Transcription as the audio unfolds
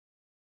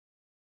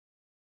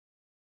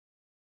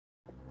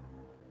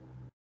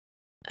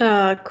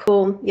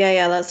Cool.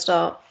 Yeah, let's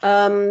start.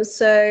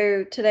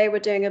 So today we're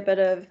doing a bit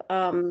of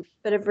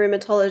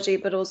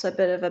rheumatology, but also a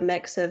bit of a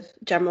mix of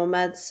general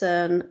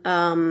medicine.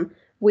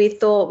 We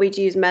thought we'd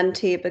use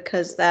Menti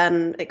because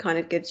then it kind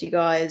of gives you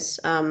guys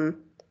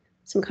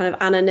some kind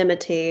of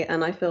anonymity,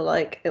 and I feel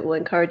like it will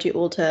encourage you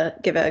all to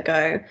give it a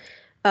go.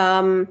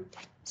 Um,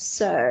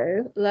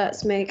 so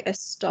let's make a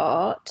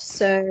start.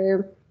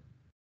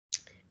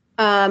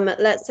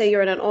 Let's say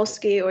you're in an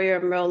OSCE or you're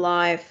in real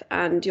life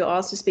and you're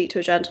asked to speak to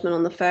a gentleman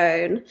on the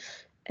phone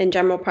in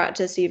general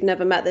practice. You've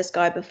never met this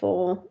guy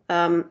before.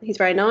 He's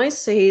very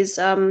nice. He's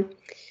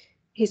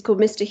called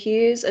Mr.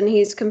 Hughes, and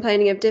he's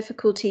complaining of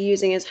difficulty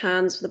using his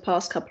hands for the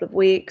past couple of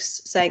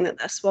weeks, saying that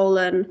they're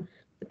swollen.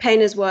 The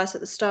pain is worse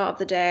at the start of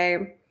the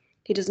day.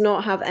 He does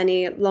not have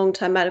any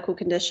long-term medical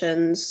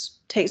conditions,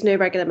 takes no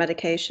regular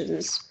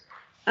medications,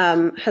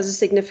 has a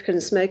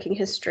significant smoking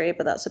history,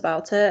 but that's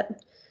about it.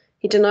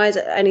 He denies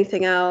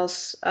anything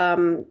else,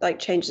 like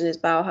changes in his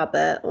bowel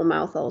habit or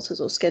mouth ulcers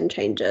or skin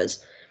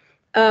changes.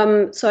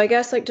 So I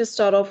guess like to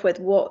start off with,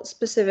 what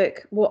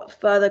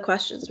further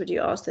questions would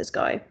you ask this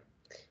guy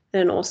in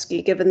an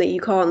OSCE, given that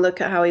you can't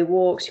look at how he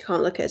walks, you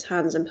can't look at his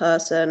hands in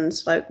person?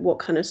 So like, what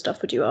kind of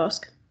stuff would you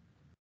ask?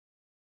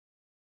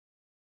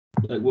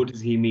 Like, what does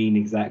he mean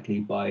exactly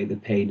by the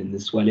pain and the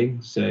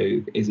swelling?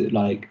 So is it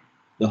like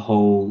the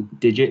whole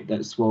digit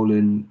that's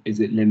swollen?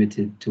 Is it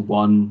limited to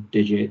one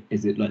digit?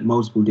 Is it like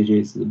multiple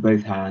digits? Is it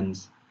both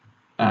hands?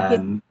 Yeah.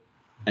 And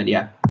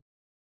yeah.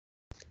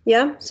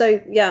 Yeah.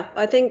 So yeah,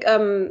 I think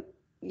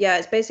yeah,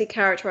 it's basically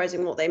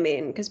characterizing what they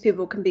mean because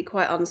people can be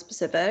quite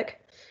unspecific.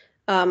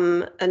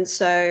 And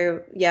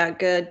so yeah,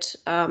 good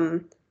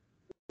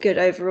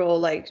overall,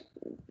 like,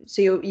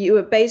 so you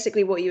were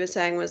basically, what you were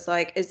saying was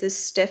like, is this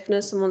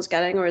stiffness someone's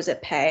getting, or is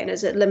it pain?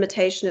 Is it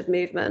limitation of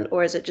movement,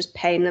 or is it just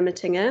pain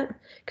limiting it?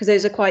 Because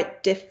those are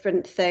quite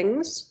different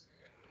things.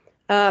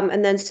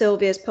 And then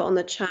Sylvia's put on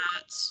the chat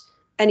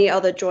any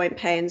other joint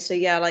pain. So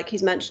yeah, like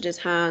he's mentioned his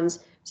hands.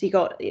 So he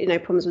got,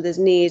 problems with his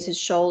knees, his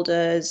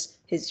shoulders,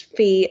 his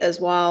feet as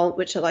well,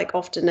 which are like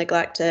often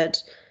neglected.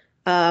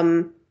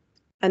 Um,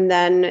 and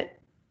then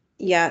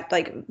yeah,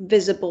 like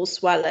visible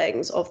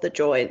swellings of the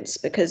joints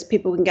because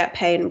people can get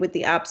pain with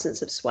the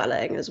absence of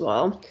swelling as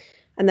well.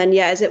 And then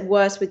yeah, is it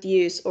worse with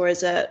use, or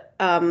is it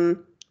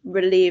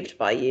relieved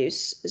by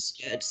use is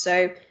good.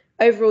 So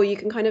overall you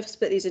can kind of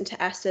split these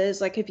into S's,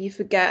 like if you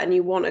forget and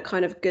you want a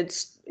kind of good,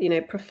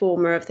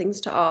 performer of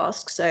things to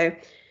ask. So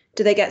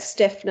do they get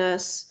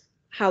stiffness?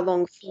 How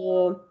long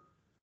for?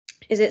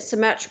 Is it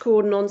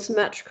symmetrical,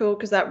 non-symmetrical?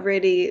 Because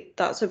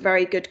that's a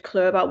very good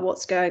clue about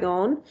what's going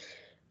on.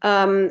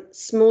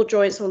 Small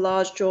joints or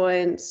large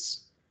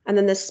joints, and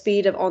then the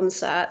speed of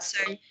onset.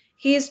 So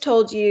he's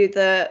told you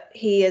that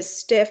he is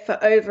stiff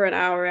for over an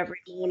hour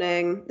every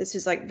morning. This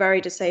is like very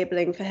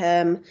disabling for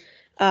him.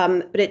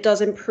 But it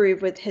does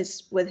improve with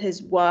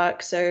his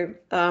work. So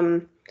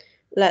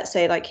let's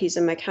say like he's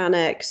a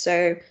mechanic.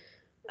 So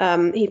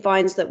he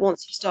finds that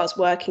once he starts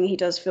working, he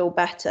does feel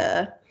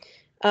better.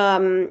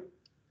 Um,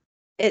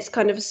 it's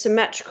kind of a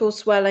symmetrical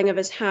swelling of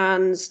his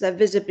hands. They're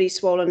visibly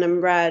swollen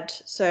and red.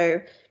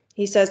 So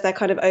he says they're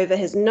kind of over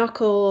his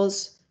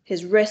knuckles,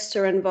 his wrists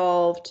are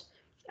involved.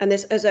 And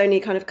this has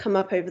only kind of come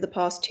up over the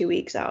past 2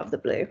 weeks out of the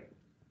blue.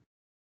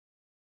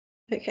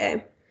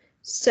 Okay.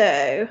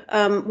 So,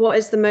 what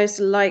is the most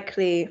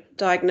likely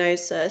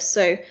diagnosis?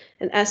 So,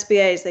 in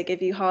SBAs, they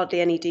give you hardly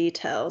any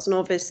details. And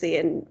obviously,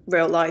 in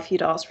real life,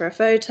 you'd ask for a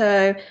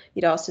photo,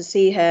 you'd ask to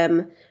see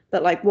him.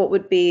 But, like, what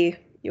would be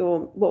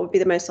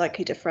the most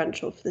likely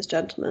differential for this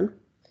gentleman?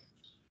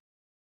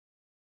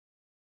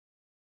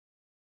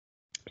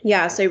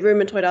 Yeah, so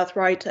rheumatoid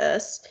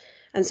arthritis.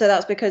 And so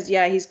that's because,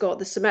 yeah, he's got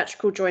the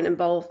symmetrical joint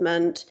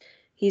involvement.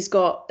 He's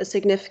got a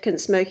significant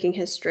smoking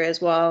history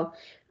as well.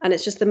 And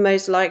it's just the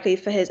most likely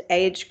for his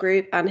age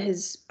group and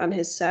his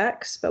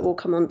sex, but we'll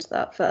come on to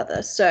that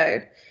further.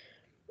 So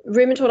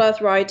rheumatoid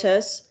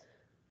arthritis,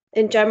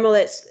 in general,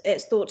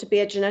 it's thought to be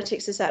a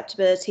genetic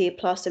susceptibility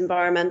plus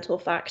environmental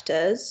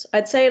factors.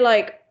 I'd say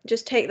like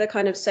just take the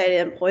kind of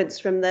salient points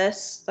from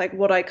this, like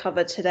what I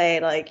covered today.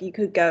 Like you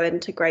could go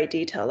into great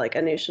detail, like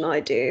Anush and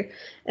I do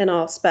in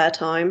our spare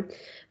time,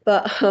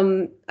 but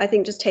I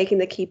think just taking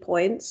the key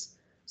points.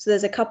 So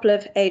there's a couple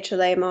of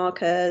HLA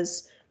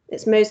markers.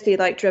 It's mostly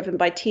like driven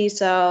by T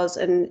cells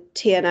and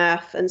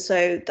TNF, and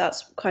so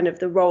that's kind of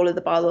the role of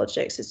the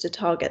biologics, is to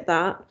target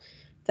that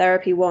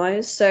therapy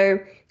wise. So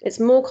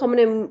it's more common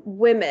in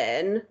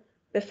women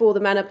before the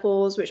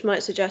menopause, which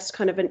might suggest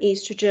kind of an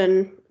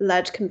estrogen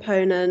led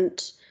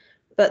component.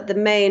 But the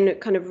main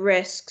kind of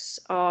risks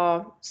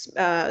are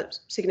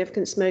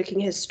significant smoking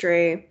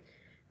history,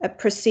 a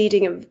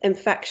preceding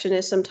infection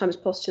is sometimes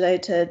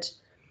postulated.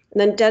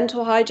 And then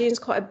dental hygiene is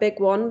quite a big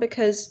one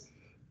because,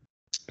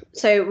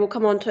 so we'll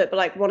come on to it, but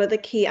like one of the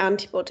key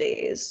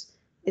antibodies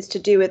is to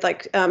do with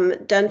like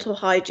dental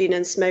hygiene,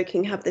 and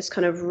smoking have this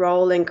kind of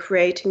role in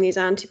creating these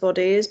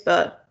antibodies,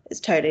 but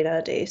it's totally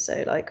nerdy,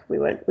 so like we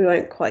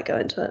won't quite go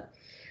into it.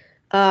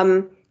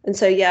 And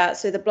so, yeah,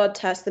 so the blood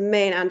test, the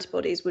main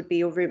antibodies would be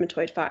your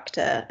rheumatoid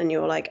factor and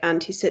your like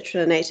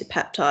anti-citrullonated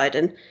peptide.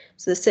 And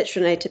so the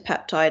citrullonated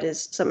peptide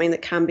is something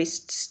that can be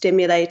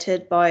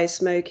stimulated by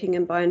smoking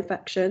and by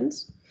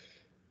infections.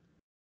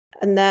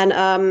 And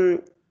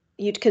then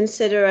you'd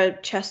consider a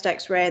chest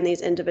X-ray in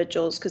these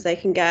individuals because they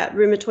can get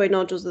rheumatoid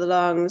nodules of the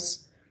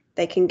lungs.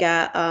 They can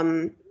get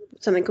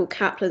something called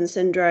Kaplan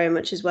syndrome,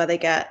 which is where they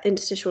get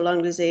interstitial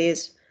lung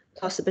disease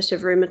plus a bit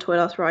of rheumatoid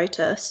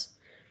arthritis.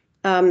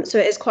 So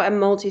it is quite a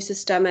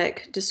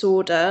multi-systemic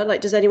disorder.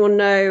 Like, does anyone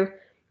know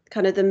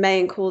kind of the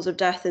main cause of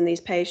death in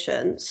these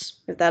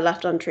patients if they're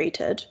left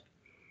untreated?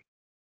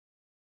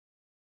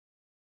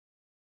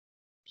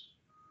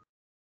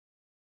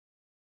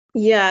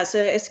 Yeah,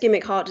 so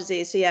ischemic heart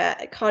disease. So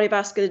yeah,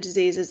 cardiovascular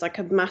disease is like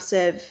a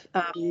massive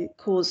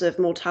cause of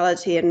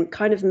mortality in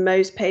kind of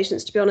most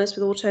patients, to be honest,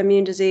 with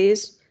autoimmune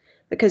disease,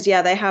 because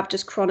yeah, they have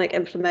just chronic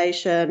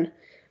inflammation.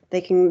 They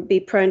can be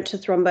prone to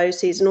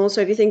thromboses, and also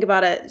if you think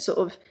about it, sort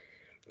of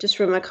just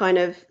from a kind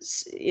of,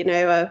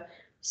 a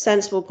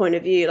sensible point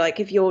of view, like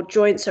if your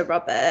joints are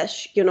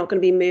rubbish, you're not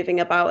going to be moving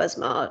about as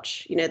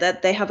much.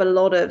 That they have a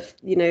lot of,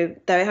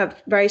 they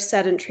have very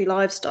sedentary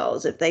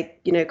lifestyles if they,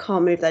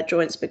 can't move their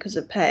joints because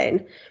of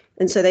pain.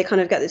 And so they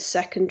kind of get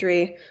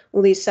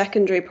all these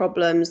secondary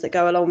problems that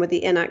go along with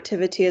the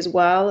inactivity as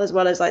well as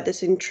like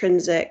this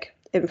intrinsic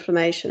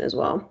inflammation as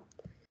well.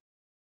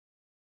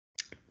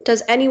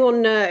 Does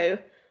anyone know?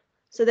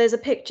 So there's a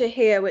picture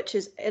here which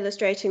is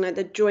illustrating like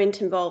the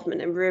joint involvement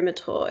in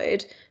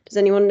rheumatoid. Does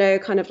anyone know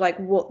kind of like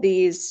what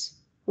these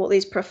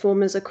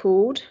proformers are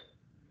called?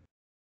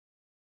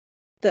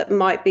 That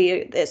might be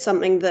it's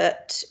something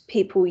that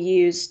people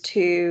use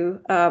to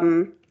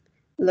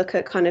look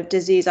at kind of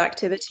disease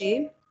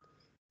activity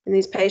in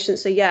these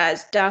patients. So yeah,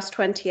 it's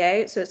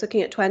DAS28. So it's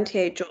looking at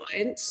 28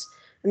 joints,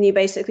 and you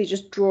basically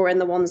just draw in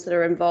the ones that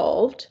are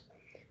involved.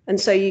 And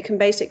so you can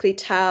basically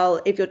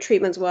tell if your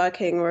treatment's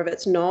working or if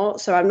it's not.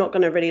 So I'm not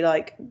going to really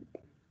like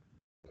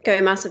go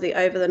massively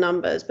over the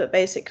numbers, but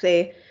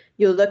basically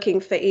you're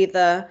looking for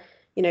either,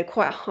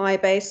 quite a high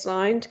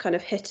baseline to kind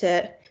of hit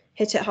it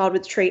hard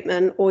with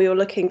treatment, or you're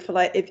looking for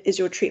like, is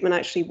your treatment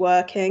actually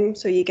working?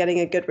 So you're getting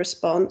a good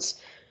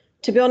response.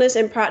 To be honest,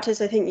 in practice,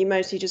 I think you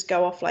mostly just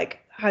go off like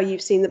how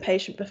you've seen the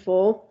patient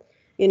before.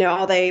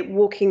 Are they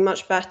walking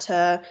much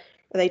better?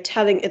 Are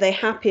they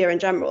happier in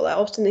general? Like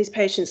often these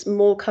patients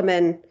more come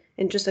in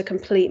just a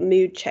complete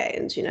mood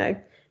change,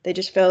 they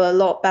just feel a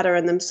lot better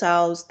in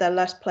themselves. They're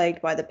less plagued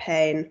by the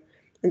pain.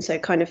 And so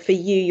kind of for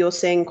you, you're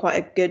seeing quite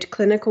a good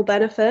clinical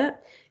benefit,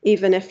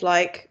 even if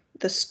like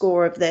the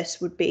score of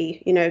this would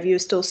be, if you were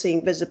still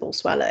seeing visible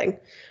swelling,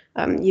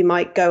 you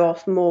might go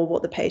off more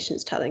what the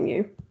patient's telling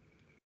you.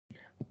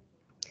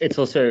 It's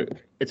also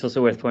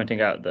worth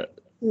pointing out that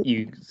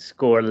you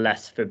score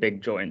less for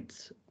big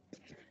joints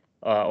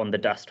on the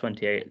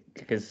DAS28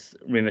 because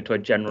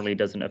rheumatoid generally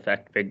doesn't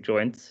affect big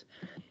joints.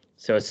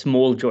 So a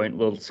small joint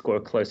will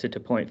score closer to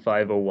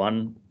 0.5 or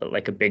 1, but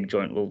like a big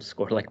joint will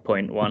score like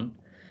 0.1.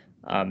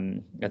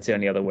 That's the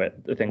only other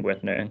thing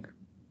worth noting.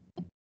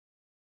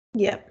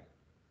 Yeah,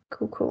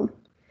 cool.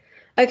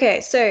 Okay,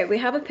 so we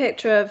have a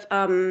picture of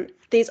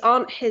these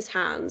aren't his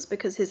hands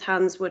because his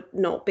hands would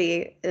not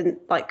be in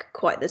like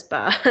quite this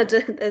bad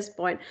at this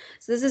point.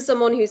 So this is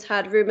someone who's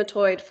had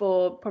rheumatoid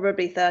for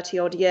probably 30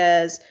 odd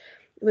years.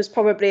 It was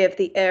probably of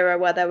the era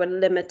where there were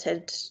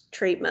limited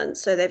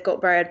treatments, so they've got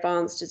very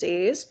advanced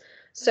disease.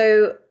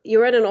 So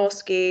you're in an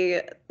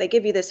OSCE, they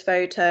give you this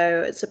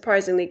photo, it's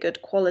surprisingly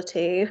good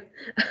quality.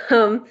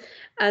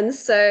 And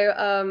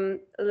so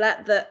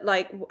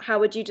how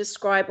would you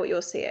describe what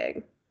you're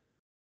seeing?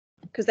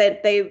 Because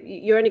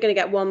you're only going to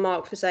get 1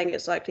 mark for saying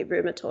it's likely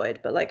rheumatoid,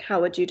 but like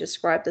how would you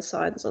describe the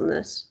signs on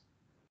this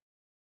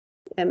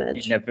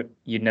image?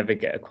 You'd never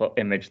get a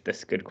image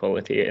this good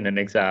quality in an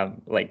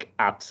exam, like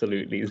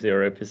absolutely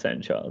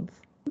 0% chance.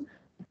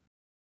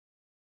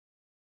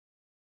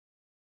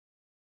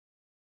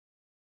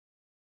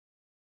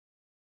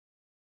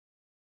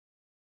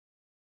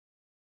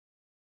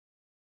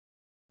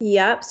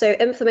 Yeah, so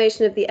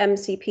inflammation of the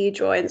MCP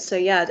joints. So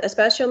yeah,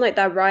 especially on like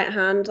their right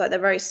hand, like they're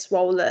very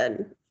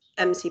swollen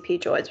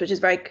MCP joints, which is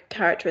very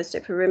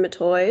characteristic for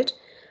rheumatoid.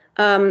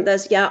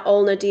 There's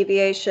ulnar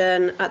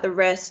deviation at the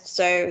wrist,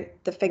 so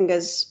the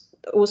fingers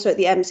also at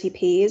the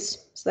MCPs,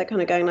 so they're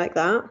kind of going like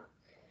that,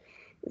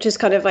 which is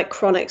kind of like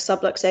chronic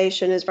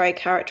subluxation is very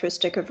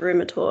characteristic of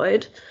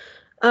rheumatoid.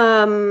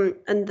 And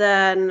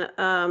then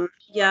so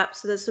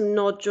there's some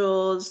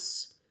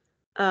nodules.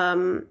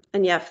 And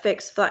yeah,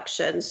 fixed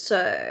flexion.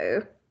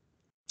 So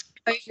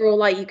overall,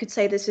 like you could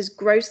say this is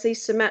grossly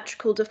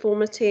symmetrical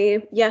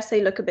deformity. Yes,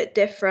 they look a bit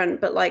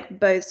different, but like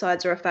both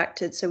sides are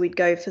affected. So we'd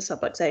go for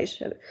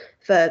subluxation,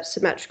 for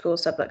symmetrical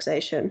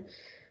subluxation.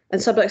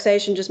 And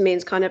subluxation just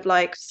means kind of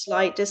like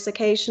slight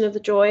dislocation of the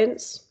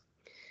joints.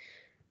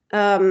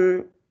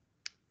 And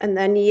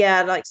then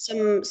like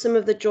some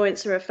of the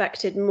joints are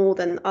affected more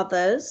than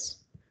others.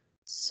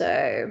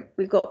 So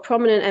we've got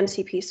prominent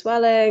MCP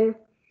swelling.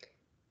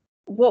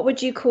 What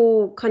would you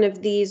call kind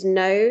of these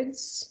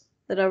nodes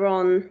that are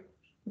on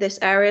this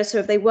area. So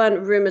if they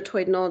weren't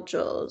rheumatoid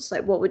nodules,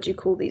 like what would you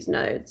call these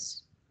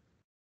nodes?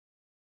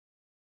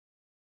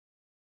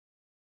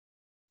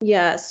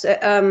 Yes,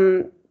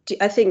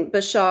 I think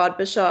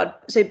Bouchard.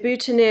 So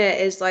boutonniere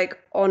is like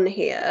on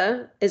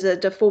here, is a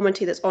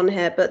deformity that's on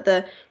here, but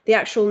the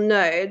actual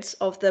nodes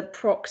of the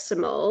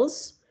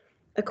proximals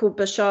are called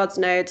Bouchard's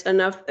nodes.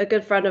 And a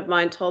good friend of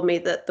mine told me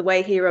that the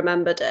way he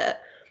remembered it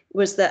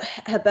was that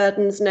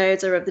Heberden's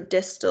nodes are of the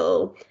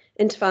distal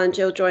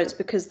interphalangeal joints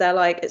because they're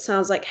like, it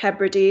sounds like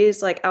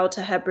Hebrides, like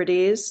outer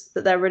Hebrides,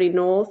 that they're really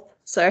north.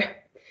 So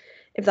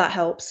if that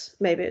helps,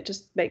 maybe it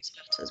just makes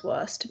matters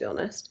worse, to be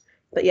honest.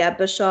 But yeah,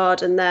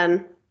 Bouchard and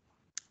then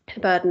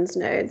Burden's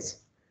nodes.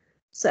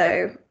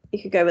 So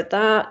you could go with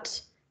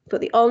that.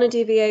 Put the ulnar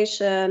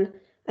deviation.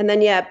 And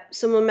then, yeah,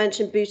 someone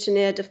mentioned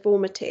boutonniere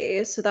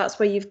deformity. So that's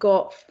where you've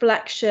got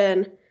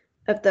flexion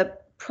of the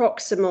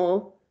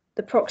proximal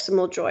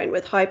joint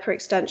with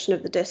hyperextension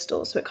of the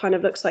distal. So it kind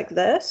of looks like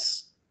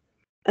this.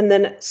 And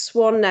then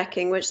swan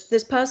necking, which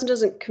this person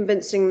doesn't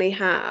convincingly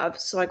have.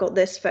 So I got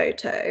this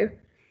photo.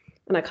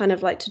 And I kind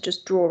of like to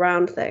just draw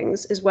around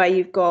things, is where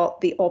you've got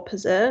the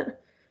opposite.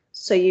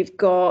 So you've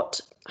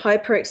got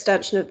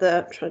hyperextension of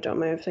the, I'm trying to do it on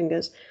my own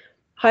fingers,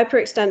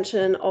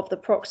 hyperextension of the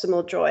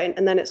proximal joint,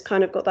 and then it's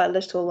kind of got that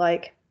little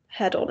like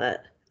head on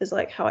it, is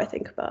like how I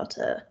think about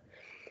it.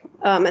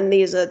 And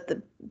these are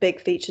the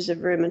big features of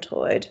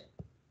rheumatoid.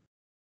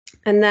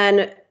 And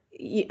then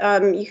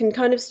you can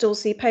kind of still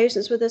see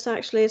patients with this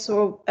actually. I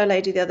saw a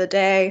lady the other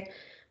day.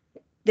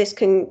 This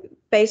can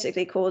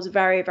basically cause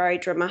very, very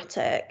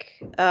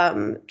dramatic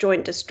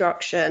joint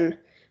destruction.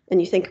 And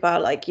you think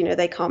about like, you know,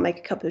 they can't make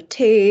a cup of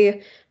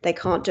tea, they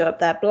can't do up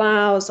their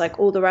blouse, like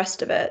all the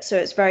rest of it. So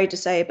it's very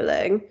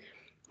disabling.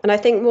 And I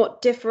think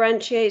what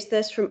differentiates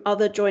this from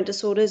other joint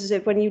disorders is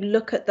if when you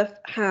look at the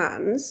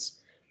hands,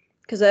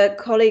 because a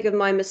colleague of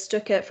mine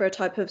mistook it for a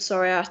type of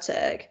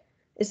psoriatic,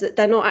 is that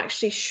they're not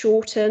actually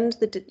shortened,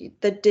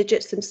 the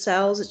digits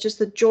themselves. It's just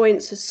the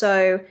joints are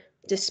so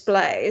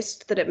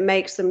displaced that it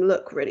makes them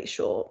look really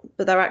short,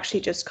 but they're actually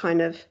just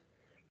kind of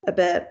a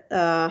bit,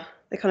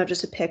 they kind of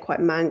just appear quite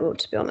mangled,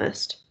 to be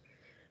honest.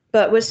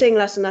 But we're seeing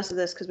less and less of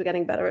this because we're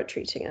getting better at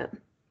treating it.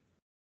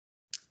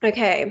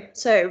 Okay,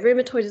 so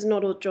rheumatoid is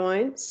not all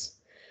joints.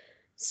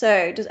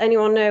 So does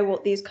anyone know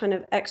what these kind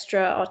of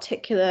extra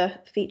articular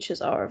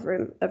features are of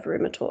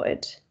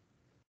rheumatoid?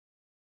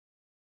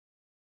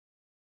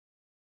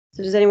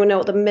 So does anyone know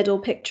what the middle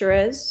picture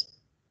is?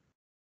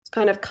 It's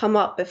kind of come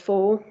up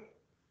before.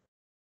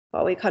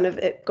 Well,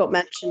 it got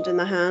mentioned in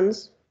the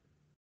hands.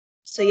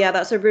 So yeah,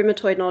 that's a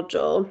rheumatoid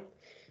nodule.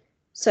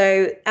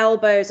 So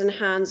elbows and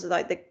hands are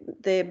like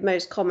the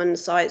most common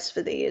sites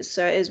for these.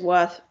 So it is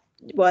worth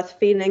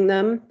feeling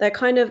them. They're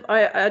kind of,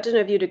 I don't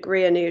know if you'd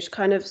agree, Anush,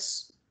 kind of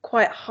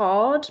quite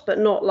hard, but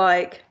not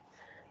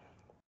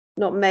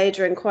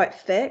major and quite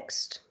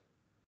fixed.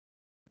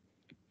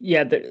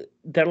 Yeah,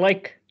 they're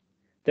like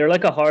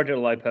a harder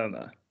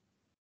lipoma,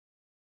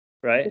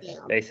 right? Yeah.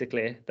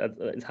 Basically,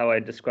 that's how I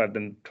describe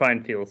them. Try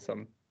and feel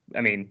some. I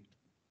mean,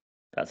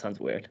 that sounds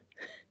weird.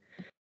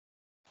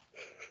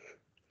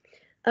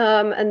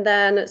 And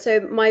then, so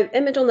my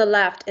image on the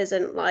left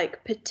isn't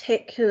like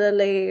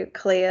particularly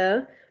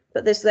clear,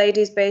 but this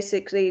lady's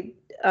basically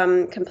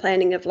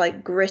complaining of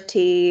like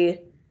gritty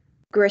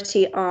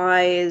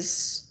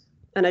eyes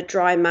and a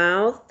dry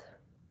mouth.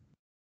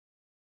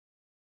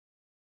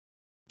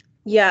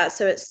 Yeah,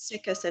 so it's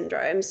Sika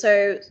syndrome.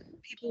 So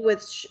people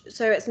with,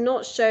 so it's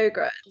not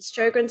Sjogren's.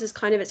 Sjogren's is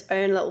kind of its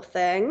own little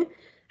thing.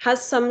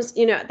 Has some,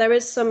 you know, there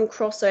is some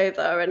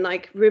crossover, and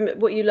like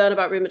what you learn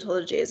about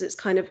rheumatology is it's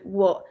kind of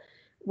what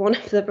one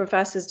of the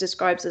professors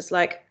describes as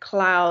like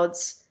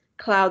clouds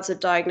of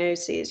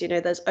diagnoses. You know,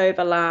 there's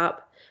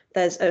overlap,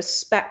 there's a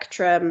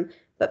spectrum,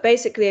 but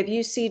basically if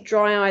you see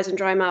dry eyes and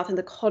dry mouth in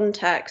the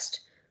context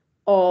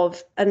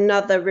of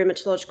another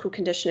rheumatological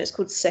condition, it's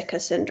called Sika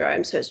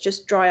syndrome. So it's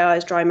just dry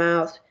eyes, dry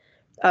mouth.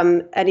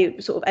 Any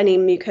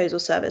mucosal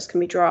surface can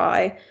be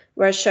dry,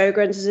 whereas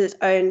Sjogren's is its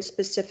own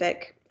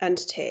specific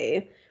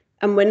entity.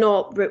 And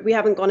we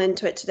haven't gone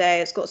into it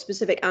today. It's got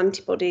specific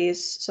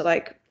antibodies, so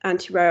like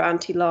anti-Ro,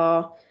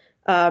 anti-LAR.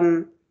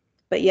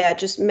 But yeah,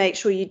 just make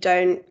sure you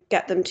don't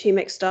get them too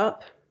mixed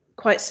up.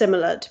 Quite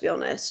similar, to be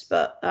honest.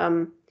 But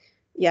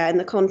yeah, in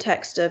the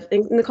context of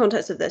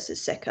this,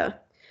 is Sika.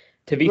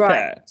 To be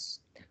fair,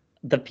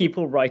 the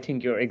people writing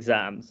your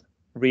exams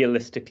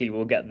realistically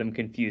will get them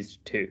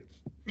confused too.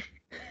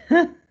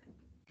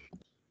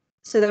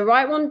 So the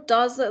right one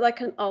does look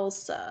like an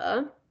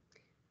ulcer,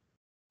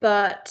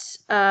 but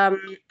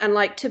and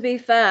like, to be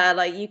fair,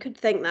 like you could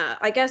think that.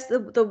 I guess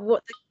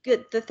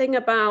the thing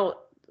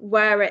about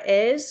where it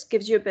is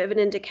gives you a bit of an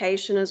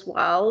indication as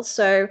well.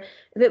 So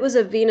if it was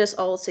a venous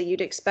ulcer,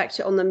 you'd expect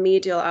it on the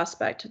medial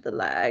aspect of the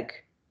leg,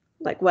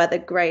 like where the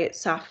great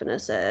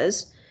saphenous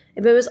is.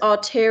 If it was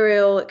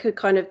arterial, it could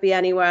kind of be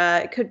anywhere.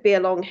 It could be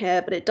along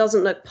here, but it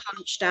doesn't look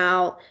punched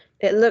out.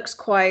 It looks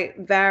quite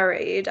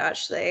varied,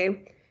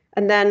 actually.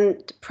 And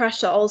then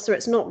pressure ulcer,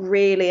 it's not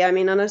really, I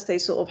mean, unless they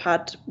sort of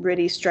had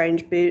really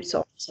strange boots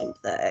or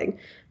something,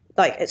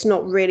 like it's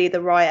not really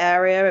the right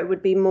area. It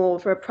would be more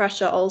for a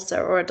pressure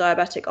ulcer or a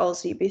diabetic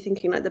ulcer. You'd be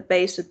thinking like the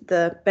base of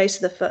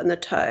the foot and the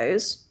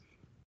toes.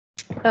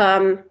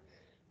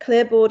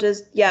 Clear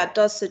borders, yeah,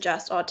 does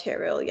suggest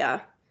arterial,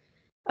 yeah.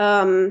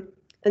 And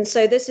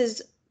so this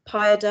is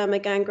pyoderma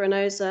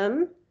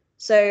gangrenosum.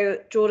 So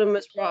Jordan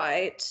was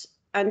right.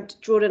 And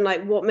Jordan,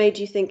 like, what made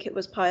you think it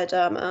was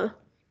pyoderma?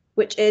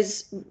 Which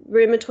is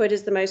rheumatoid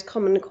is the most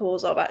common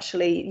cause of,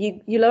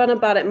 actually. You learn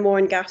about it more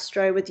in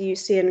gastro with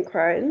UC and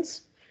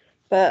Crohn's,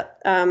 but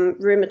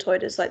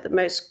rheumatoid is like the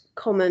most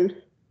common.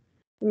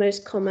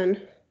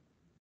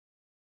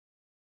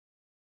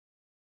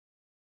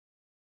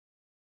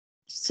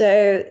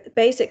 So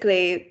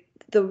basically,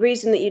 the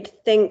reason that you'd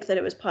think that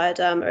it was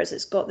pyoderma is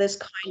it's got this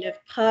kind of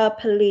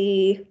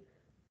purpley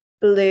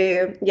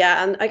blue,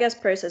 yeah, and I guess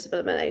process of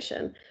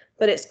elimination.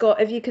 But it's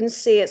got, if you can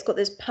see, it's got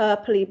this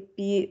purpley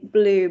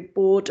blue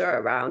border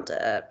around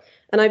it.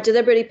 And I've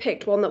deliberately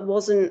picked one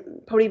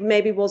that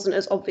maybe wasn't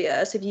as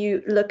obvious. If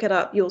you look it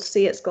up, you'll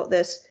see it's got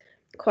this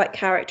quite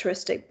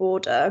characteristic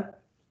border.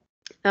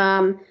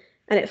 And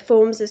it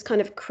forms this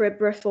kind of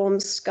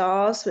cribriform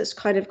scar. So it's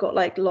kind of got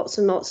like lots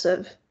and lots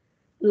of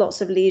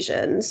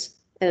lesions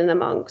in and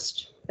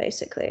amongst,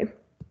 basically.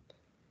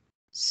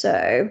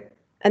 So,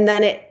 and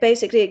then it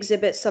basically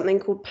exhibits something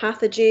called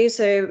pathogy.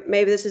 So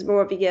maybe this is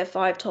more of a year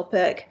 5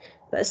 topic,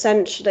 but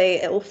essentially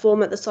it will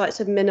form at the sites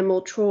of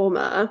minimal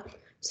trauma.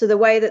 So the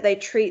way that they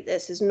treat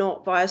this is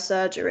not via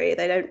surgery.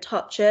 They don't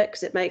touch it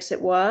because it makes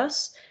it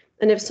worse.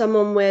 And if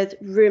someone with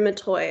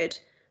rheumatoid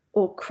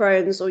or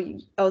Crohn's or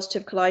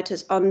ulcerative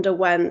colitis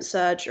underwent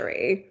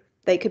surgery,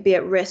 they could be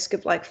at risk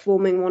of like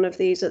forming one of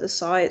these at the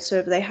site. So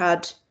if they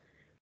had,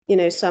 you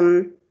know,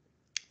 some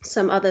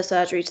other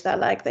surgery to their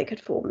leg, they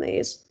could form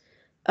these.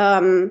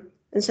 And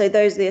so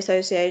those are the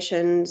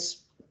associations.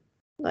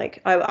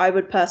 Like I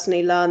would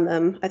personally learn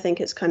them. I think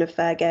it's kind of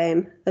fair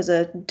game as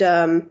a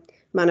derm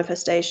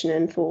manifestation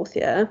in 4th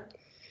year.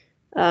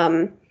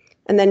 And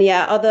then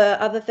yeah,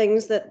 other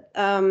things that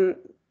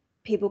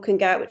people can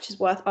get, which is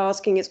worth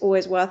asking. It's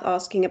always worth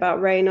asking about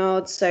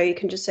Raynaud's. So you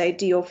can just say,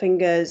 do your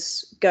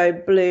fingers go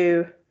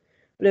blue,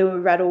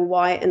 red, or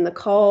white in the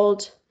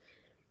cold?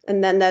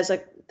 And then there's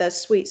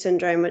sweet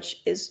syndrome,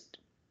 which is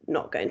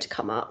not going to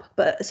come up,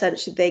 but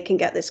essentially they can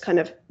get this kind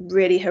of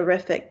really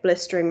horrific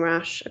blistering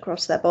rash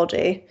across their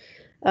body,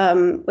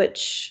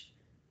 which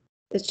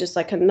is just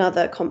like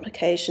another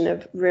complication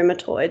of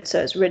rheumatoid.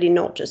 So it's really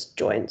not just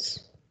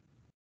joints.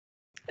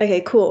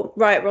 Okay, cool.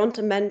 Right, we're on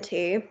to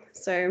Menti.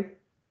 So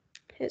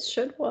it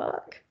should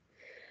work.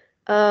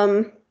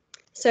 So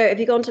if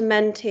you go on to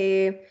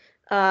Menti,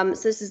 so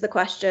this is the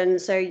question.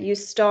 So you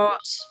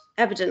start,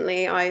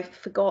 evidently, I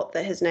forgot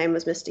that his name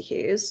was Mr.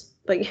 Hughes,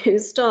 but you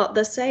start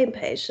the same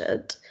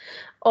patient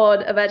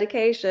on a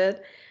medication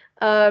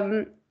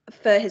for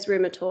his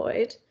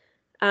rheumatoid,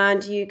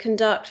 and you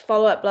conduct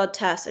follow-up blood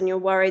tests, and you're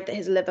worried that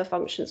his liver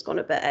function's gone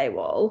a bit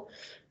AWOL.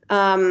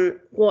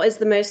 What is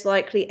the most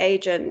likely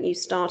agent you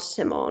started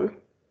him on?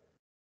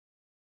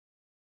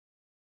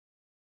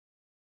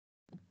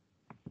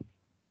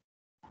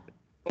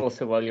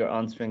 Also, while you're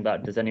answering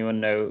that, does anyone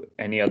know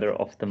any other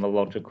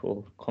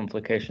ophthalmological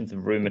complications of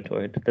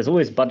rheumatoid? There's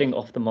always budding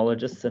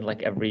ophthalmologists in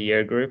like every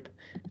year group.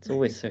 It's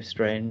always so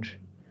strange.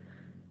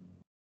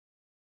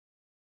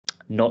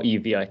 Not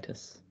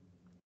uveitis.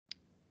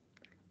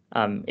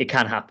 It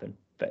can happen,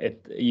 but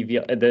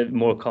the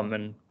more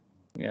common,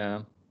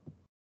 yeah.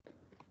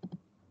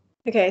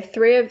 Okay,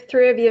 three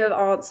of you have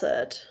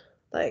answered.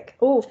 Like,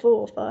 oh, 4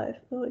 or 5.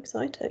 Oh,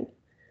 exciting.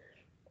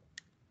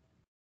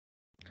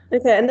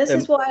 Okay, and this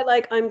is why,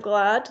 like, I'm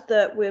glad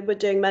that we're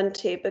doing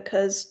Menti,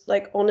 because,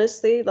 like,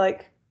 honestly,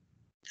 like,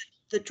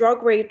 the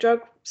drug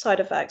side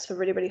effects are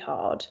really, really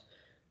hard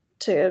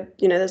to,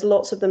 you know, there's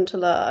lots of them to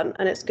learn,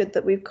 and it's good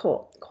that we've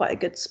got quite a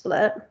good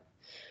split.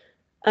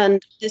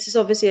 And this is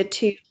obviously a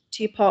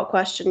two-part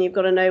question. You've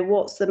got to know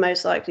what's the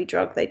most likely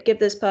drug they'd give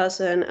this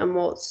person, and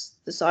what's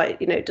the side,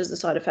 you know, does the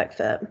side effect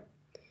fit?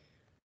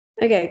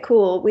 Okay,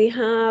 cool. We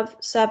have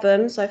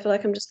 7, so I feel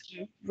like I'm just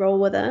going to roll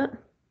with it.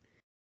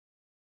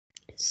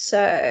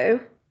 So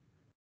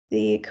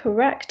the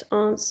correct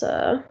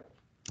answer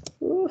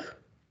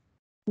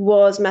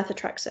was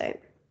methotrexate.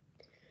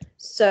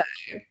 So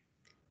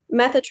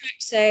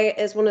methotrexate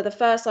is one of the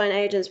first-line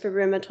agents for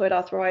rheumatoid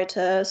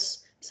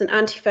arthritis. It's an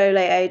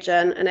antifolate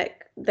agent, and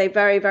they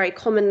very, very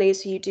commonly,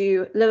 so you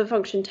do liver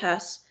function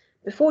tests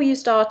before you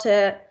start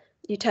it,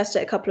 you test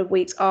it a couple of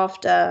weeks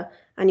after,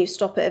 and you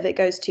stop it if it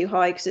goes too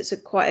high, because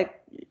it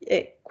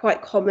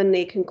quite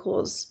commonly can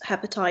cause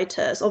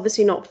hepatitis.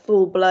 Obviously not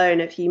full blown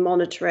if you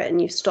monitor it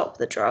and you stop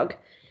the drug,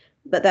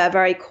 but they're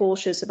very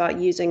cautious about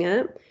using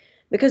it.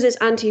 Because it's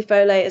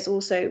antifolate, it's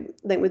also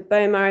linked with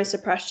bone marrow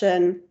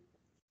suppression,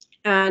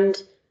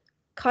 and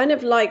kind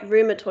of like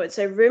rheumatoid.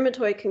 So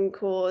rheumatoid can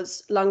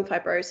cause lung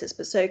fibrosis,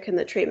 but so can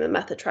the treatment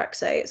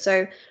methotrexate.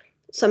 So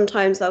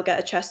sometimes they'll get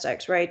a chest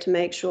x-ray to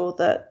make sure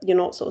that you're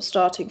not sort of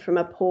starting from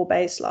a poor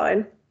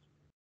baseline.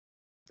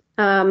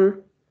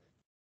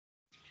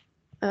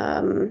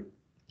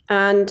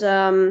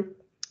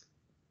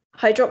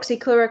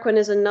 Hydroxychloroquine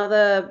is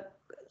another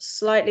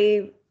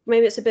slightly,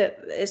 maybe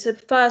it's a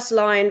first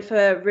line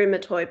for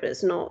rheumatoid, but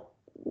it's not,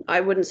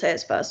 I wouldn't say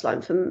it's first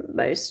line for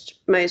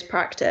most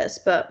practice,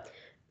 but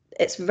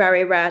it's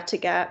very rare to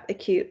get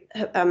acute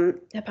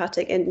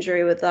hepatic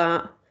injury with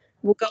that.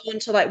 We'll go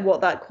into like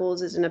what that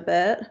causes in a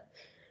bit.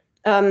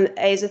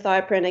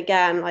 Azathioprine,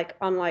 again, like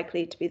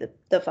unlikely to be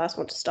the first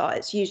one to start.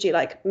 It's usually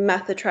like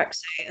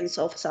methotrexate and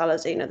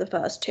sulfasalazine are the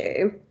first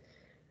two.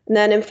 And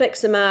then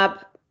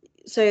infliximab,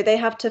 so they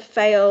have to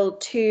fail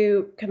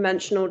 2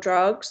 conventional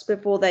drugs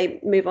before they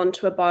move on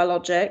to a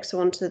biologic,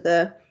 so onto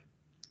the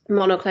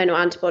monoclonal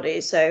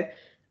antibodies. So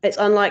it's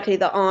unlikely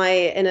that I,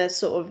 in a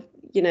sort of,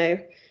 you know,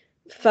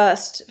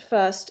 first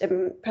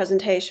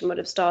presentation would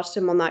have started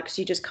him on that, because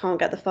you just can't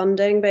get the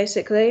funding,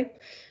 basically.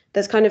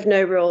 There's kind of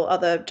no real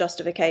other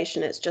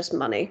justification. It's just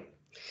money.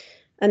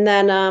 And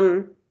then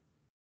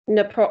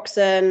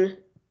naproxen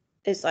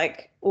is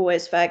like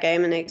always fair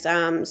game in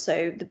exams.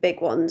 So the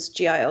big ones,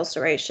 GI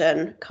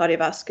ulceration,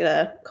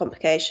 cardiovascular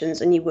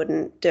complications, and you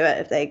wouldn't do it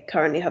if they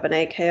currently have an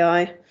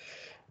AKI.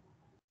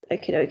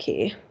 Okie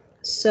dokie.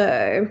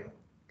 So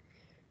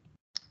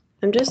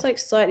I'm just like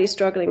slightly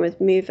struggling with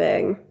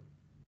moving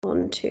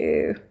on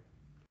to,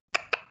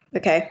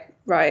 okay,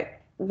 right.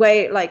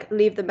 Wait, like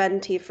leave the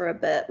Menti for a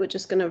bit. We're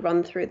just going to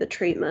run through the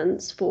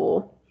treatments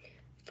for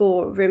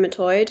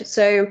rheumatoid.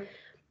 So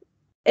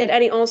in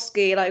any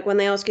OSCE, like when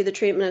they ask you the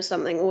treatment of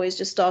something, always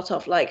just start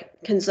off like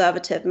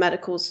conservative,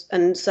 medicals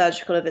and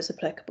surgical if it's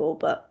applicable,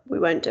 but we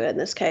won't do it in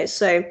this case.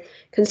 So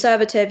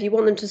conservative, you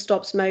want them to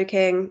stop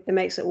smoking. It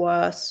makes it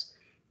worse.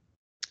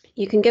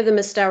 You can give them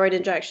a steroid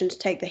injection to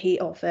take the heat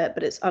off it,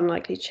 but it's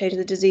unlikely to change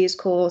the disease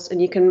course.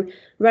 And you can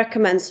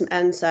recommend some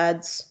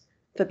NSAIDs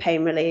for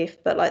pain relief.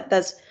 But like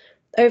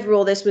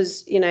overall, this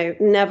was, you know,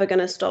 never going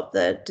to stop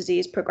the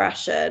disease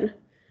progression.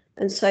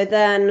 And so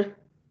then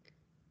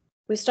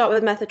we start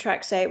with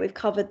methotrexate. We've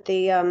covered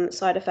the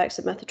side effects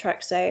of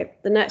methotrexate.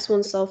 The next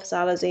one's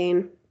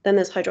sulfasalazine. Then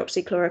there's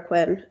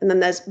hydroxychloroquine. And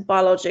then there's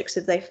biologics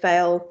if they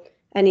fail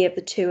any of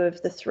the 2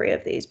 of the 3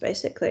 of these,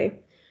 basically.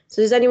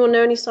 So does anyone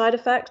know any side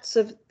effects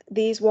of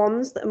these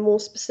ones that are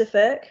more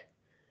specific?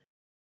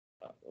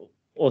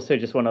 Also,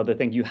 just one other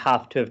thing, you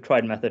have to have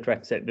tried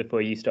methotrexate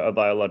before you start a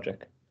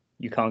biologic.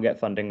 You can't get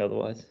funding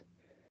otherwise.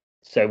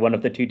 So one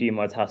of the 2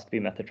 DMARDs has to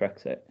be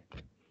methotrexate.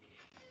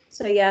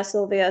 So yeah,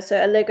 Sylvia, so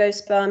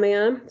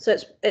oligospermia. So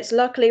it's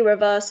luckily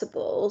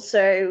reversible.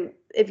 So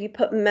if you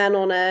put men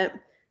on it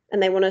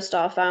and they want to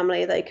start a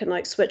family, they can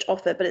like switch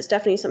off it, but it's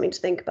definitely something to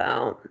think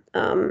about.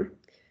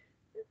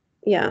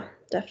 Yeah,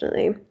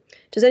 definitely.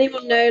 Does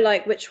anyone know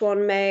like which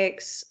one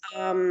makes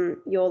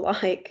your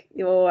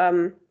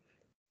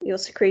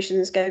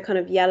secretions go kind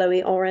of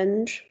yellowy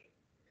orange?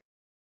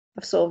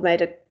 I've sort of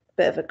made a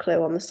bit of a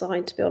clue on the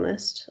side, to be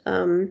honest.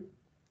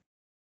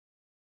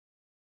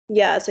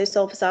 Yeah, so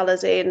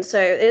sulfasalazine.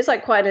 So it's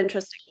like quite an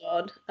interesting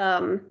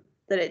one,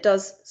 that it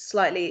does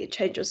slightly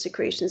change your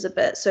secretions a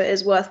bit. So it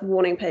is worth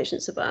warning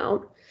patients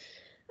about.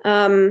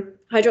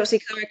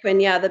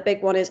 Hydroxychloroquine, yeah, the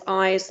big one is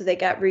eyes. So they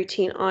get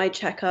routine eye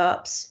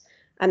checkups.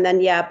 And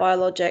then, yeah,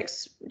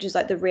 biologics, which is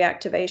like the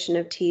reactivation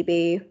of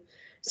TB.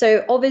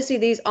 So obviously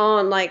these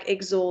aren't like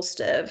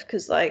exhaustive,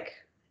 because like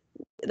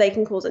they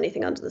can cause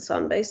anything under the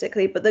sun,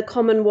 basically. But the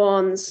common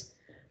ones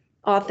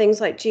are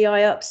things like GI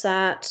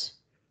upset,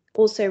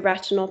 also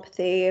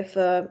retinopathy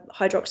for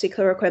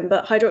hydroxychloroquine.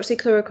 But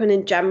hydroxychloroquine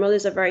in general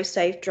is a very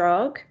safe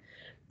drug.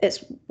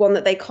 It's one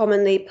that they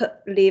commonly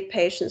leave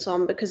patients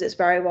on because it's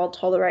very well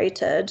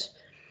tolerated.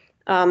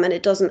 And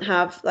it doesn't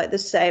have like the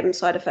same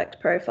side effect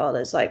profile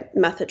as like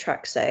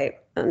methotrexate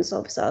and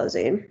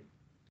sulfasalazine.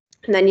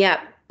 And then,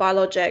 yeah,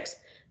 biologics,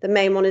 the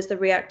main one is the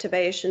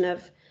reactivation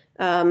of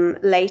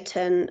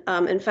latent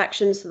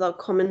infections. So they'll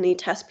commonly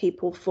test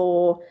people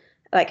for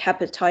like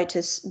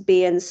hepatitis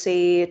B and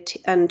C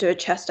and do a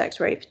chest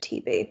x-ray for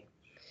TB.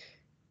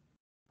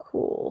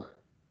 Cool.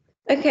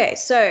 Okay,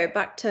 so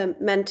back to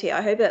Menti.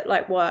 I hope it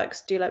like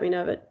works. Do let me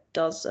know if it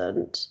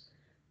doesn't.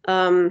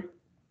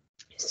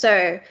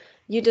 So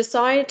you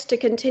decide to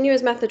continue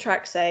as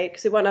methotrexate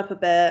because it went up a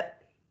bit,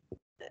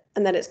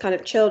 and then it's kind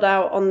of chilled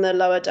out on the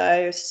lower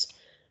dose.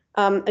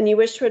 And you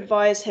wish to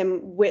advise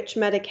him which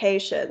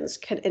medications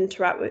can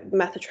interact with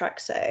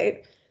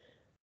methotrexate.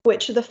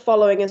 Which of the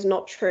following is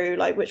not true?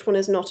 Like, which one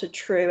is not a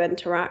true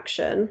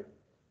interaction?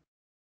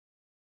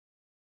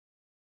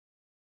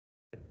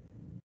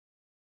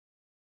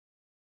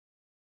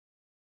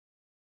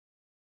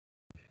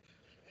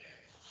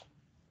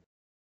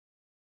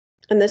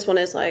 And this one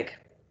is like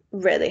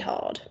really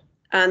hard.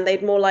 And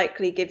they'd more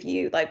likely give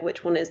you like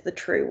which one is the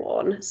true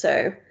one.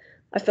 So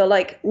I feel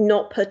like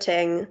not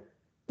putting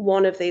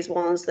one of these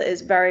ones that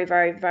is very,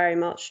 very, very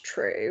much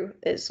true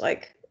is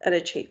like an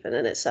achievement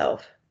in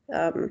itself.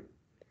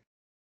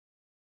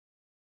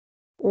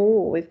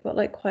 Oh, we've got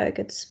like quite a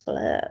good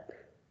split.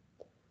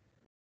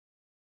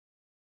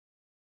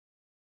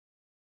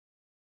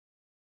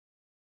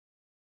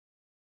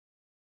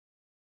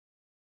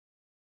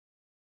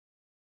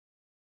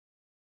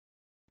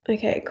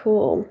 Okay,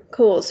 cool.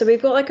 So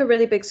we've got like a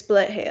really big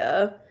split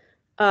here.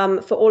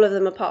 for all of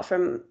them apart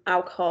from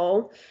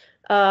alcohol.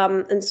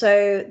 And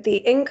so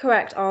the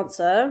incorrect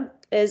answer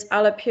is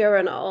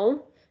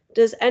allopurinol.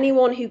 Does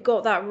anyone who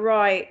got that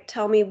right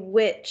tell me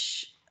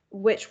which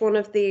one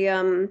of the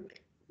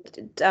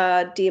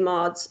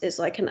DMARDs is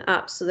like an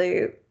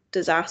absolute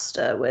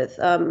disaster with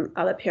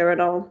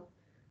allopurinol,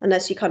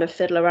 unless you kind of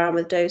fiddle around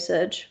with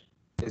dosage?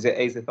 Is it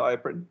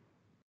azathioprine?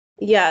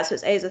 Yeah, so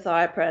it's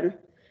azathioprine.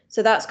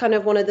 So that's kind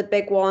of one of the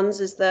big ones,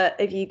 is that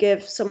if you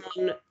give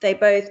someone, they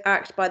both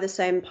act by the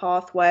same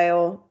pathway,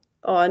 or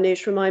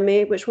Anush, remind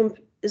me, which one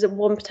is it?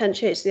 One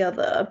potentiates the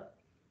other.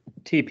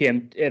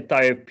 TPM,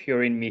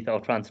 thiopurine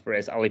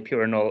methyltransferase,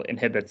 allopurinol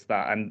inhibits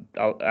that,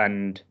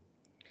 and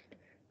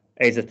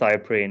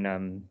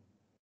azathioprine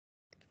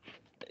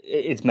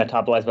it's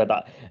metabolized by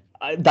that.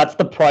 That's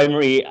the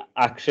primary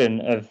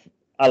action of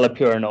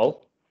allopurinol.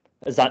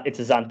 It's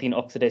a xanthine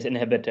oxidase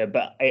inhibitor,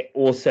 but it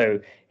also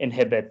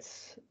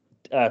inhibits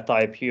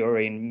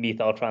thiopurine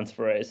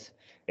methyltransferase.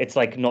 It's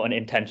like not an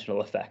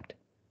intentional effect.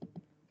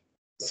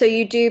 So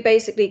you do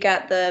basically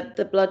get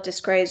the blood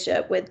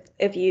dyscrasia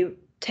if you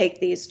take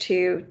these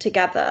two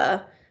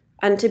together.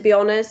 And to be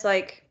honest,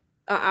 like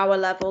at our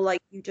level,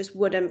 like you just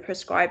wouldn't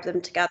prescribe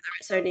them together.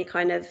 It's only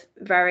kind of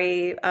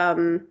very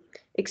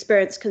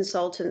experienced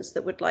consultants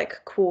that would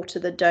like quarter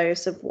the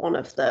dose of one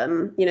of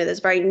them. You know, there's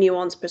very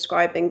nuanced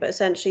prescribing, but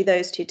essentially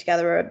those two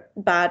together are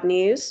bad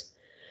news.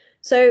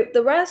 So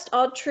the rest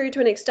are true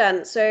to an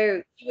extent.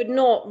 So you would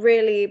not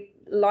really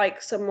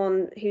like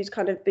someone who's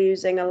kind of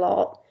boozing a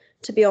lot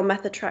to be on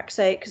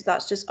methotrexate, because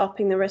that's just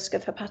upping the risk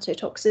of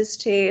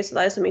hepatotoxicity. So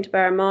that is something to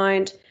bear in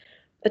mind.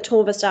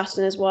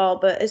 Atorvastatin as well,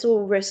 but it's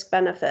all risk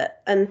benefit.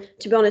 And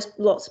to be honest,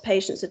 lots of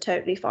patients are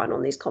totally fine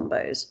on these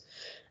combos.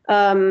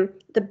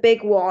 The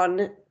big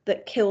one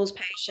that kills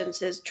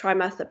patients is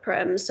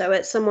trimethoprim. So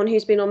it's someone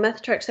who's been on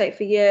methotrexate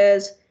for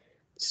years,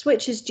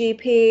 switches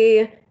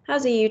GP,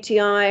 has a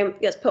UTI,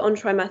 gets put on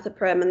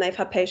trimethoprim, and they've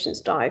had patients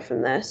die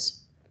from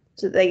this.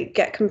 So they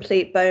get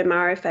complete bone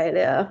marrow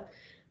failure.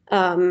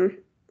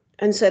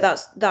 And so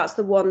that's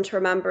the one to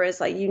remember, is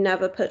like you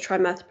never put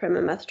trimethoprim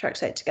and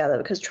methotrexate together,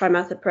 because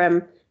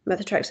trimethoprim,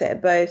 methotrexate are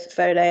both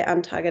folate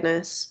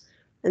antagonists.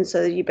 And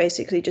so you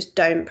basically just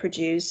don't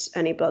produce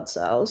any blood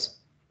cells.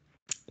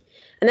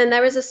 And then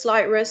there is a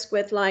slight risk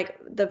with like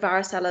the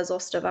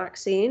varicella-zoster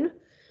vaccine.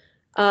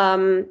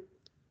 And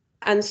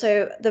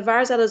so the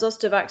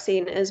varicella-zoster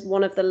vaccine is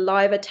one of the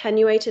live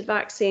attenuated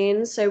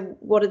vaccines. So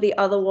what are the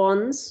other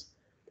ones?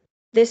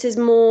 This is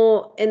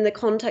more in the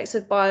context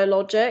of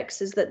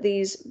biologics, is that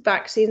these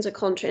vaccines are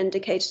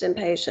contraindicated in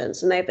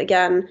patients, and they've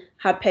again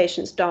had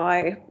patients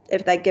die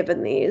if they're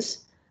given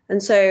these.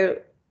 And so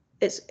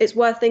it's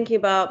worth thinking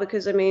about,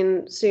 because I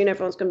mean, soon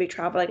everyone's going to be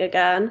traveling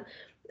again,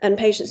 and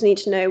patients need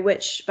to know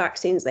which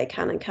vaccines they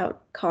can and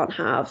can't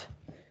have.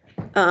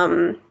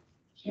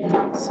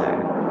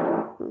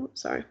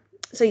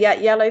 So yeah,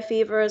 yellow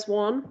fever is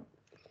one.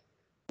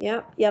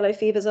 Yeah, yellow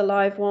fever is a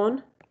live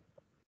one.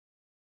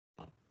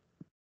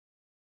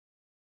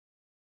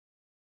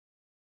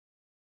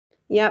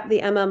 Yep, the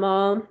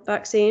MMR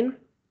vaccine.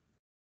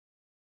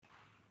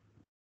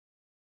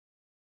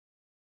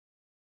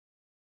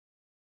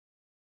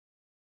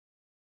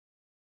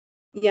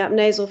 Yeah,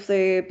 nasal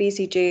flu,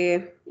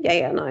 BCG.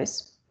 Yeah,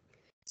 nice.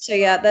 So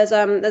yeah, there's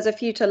a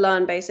few to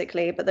learn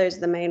basically, but those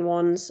are the main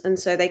ones, and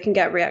so they can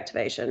get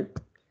reactivation.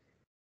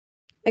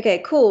 Okay,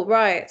 cool.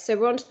 Right, so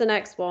we're on to the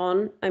next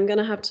one. I'm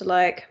gonna have to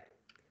like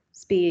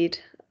speed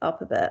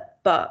up a bit,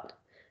 but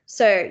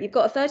so you've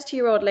got a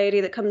 32-year-old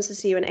lady that comes to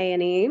see you in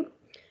A&E.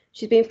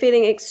 She's been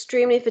feeling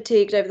extremely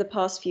fatigued over the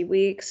past few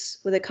weeks,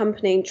 with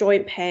accompanying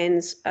joint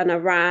pains and a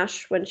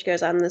rash when she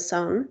goes out in the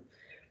sun.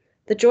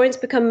 The joints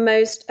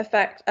most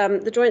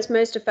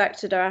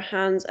affected are her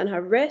hands and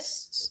her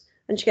wrists,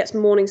 and she gets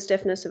morning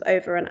stiffness of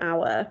over an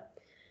hour.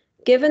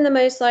 Given the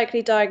most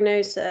likely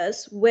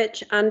diagnosis,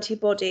 which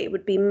antibody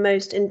would be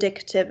most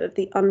indicative of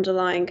the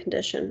underlying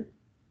condition?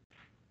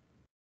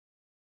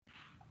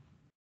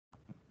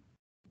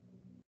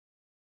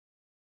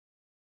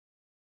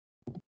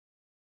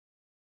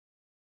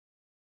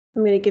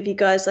 I'm going to give you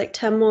guys like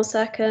 10 more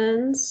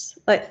seconds,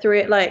 like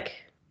three, like,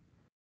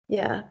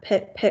 yeah,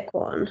 pick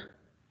one.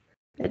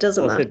 It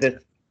doesn't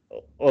matter.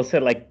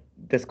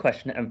 This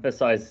question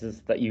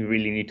emphasizes that you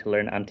really need to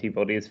learn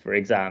antibodies for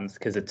exams,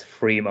 because it's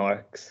free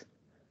marks.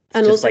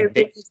 And also read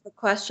the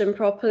question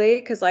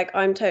properly, because like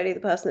I'm totally the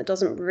person that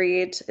doesn't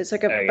read. It's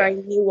like very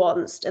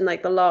nuanced in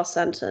like the last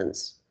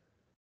sentence.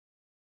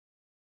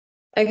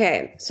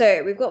 Okay,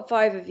 so we've got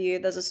 5 of you.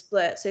 There's a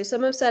split. So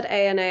some have said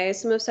ANA,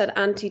 some have said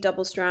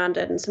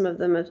anti-double-stranded, and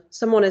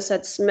someone has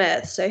said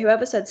Smith. So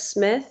whoever said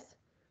Smith,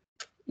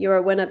 you're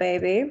a winner,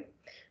 baby.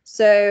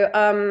 So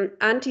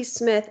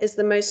anti-Smith is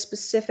the most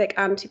specific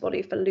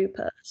antibody for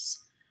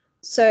lupus.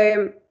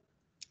 So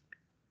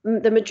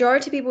the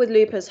majority of people with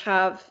lupus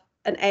have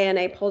an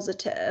ANA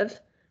positive,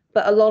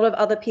 but a lot of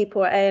other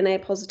people are ANA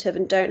positive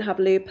and don't have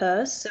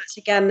lupus. So it's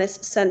again this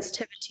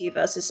sensitivity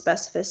versus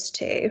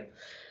specificity.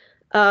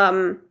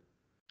 And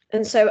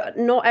so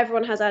not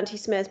everyone has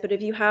anti-Smith, but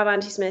if you have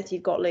anti-Smith,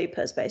 you've got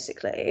lupus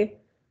basically.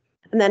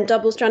 And then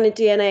double-stranded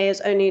DNA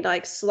is only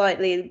like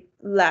slightly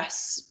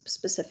less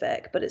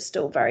specific, but it's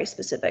still very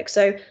specific.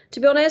 So to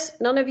be honest,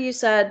 none of you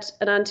said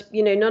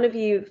none of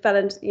you fell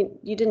into,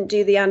 you didn't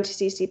do the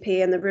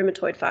anti-CCP and the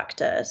rheumatoid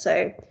factor.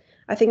 So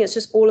I think it's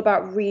just all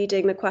about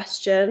reading the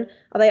question.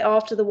 Are they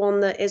after the one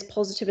that is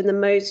positive in the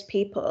most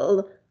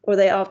people, or are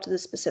they after the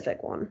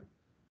specific one?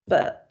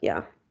 But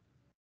yeah.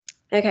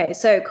 Okay,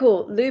 so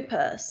cool.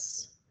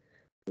 Lupus.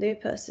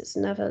 Lupus, it's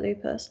never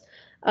lupus.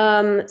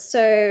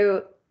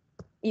 So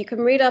you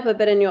can read up a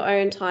bit in your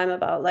own time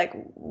about like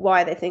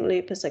why they think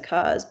lupus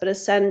occurs, but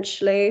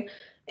essentially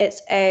it's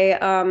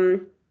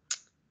an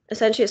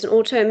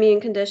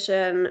autoimmune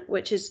condition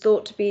which is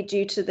thought to be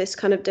due to this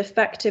kind of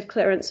defective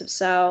clearance of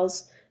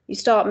cells. You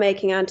start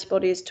making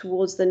antibodies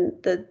towards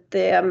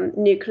the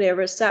nuclear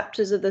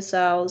receptors of the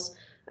cells,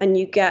 and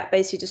you get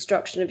basically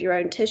destruction of your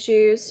own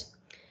tissues.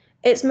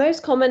 It's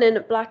most common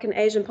in Black and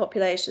Asian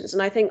populations,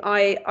 and I think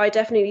I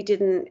definitely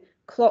didn't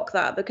clock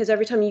that, because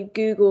every time you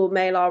Google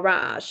malar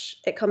rash,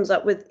 it comes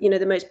up with,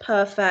 the most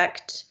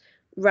perfect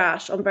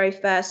rash on very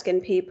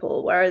fair-skinned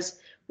people, whereas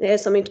it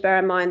is something to bear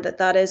in mind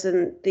that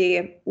isn't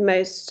the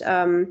most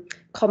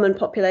common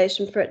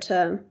population for it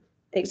to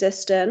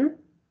exist in.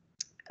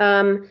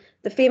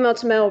 The female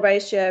to male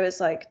ratio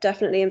is like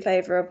definitely in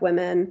favor of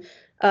women.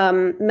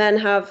 Men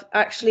have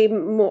actually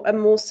a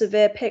more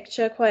severe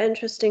picture, quite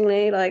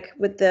interestingly, like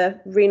with the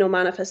renal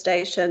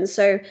manifestations.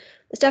 So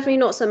it's definitely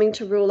not something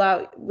to rule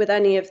out with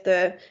any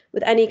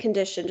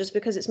condition, just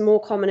because it's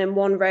more common in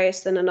one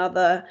race than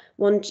another,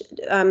 one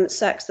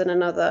sex than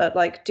another.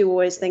 Like, do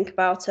always think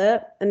about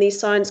it. And these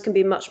signs can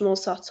be much more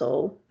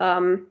subtle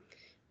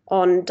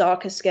on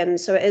darker skin.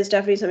 So it is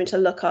definitely something to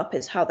look up,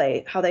 is how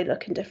they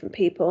look in different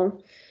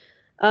people.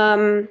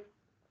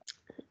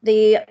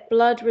 The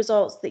blood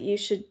results that you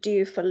should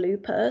do for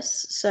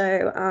lupus.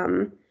 So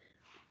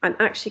I'm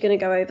actually going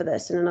to go over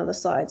this in another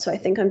slide. So I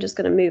think I'm just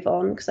going to move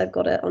on because I've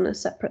got it on a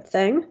separate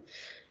thing.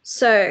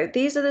 So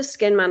these are the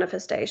skin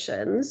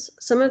manifestations.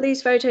 Some of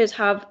these photos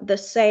have the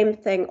same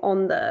thing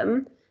on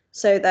them.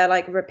 So they're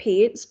like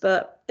repeats,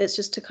 but it's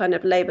just to kind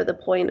of labor the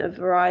point of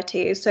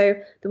variety. So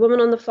the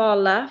woman on the far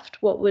left,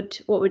 what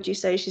would you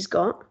say she's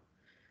got?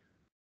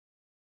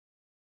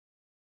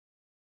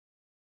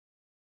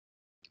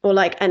 Or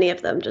like any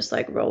of them, just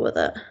like roll with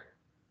it.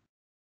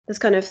 There's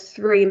kind of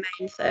three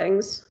main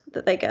things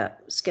that they get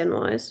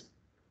skin-wise.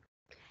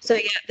 So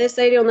yeah, this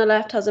lady on the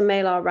left has a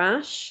malar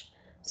rash.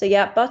 So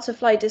yeah,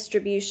 butterfly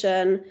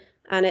distribution,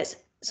 and it's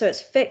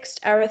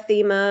fixed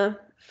erythema,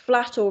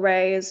 flat or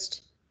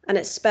raised, and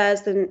it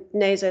spares the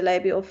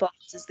nasolabial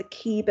folds is the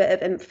key bit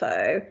of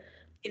info.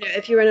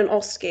 If you're in an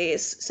OSCE,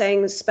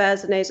 saying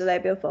spares the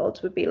nasolabial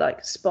folds would be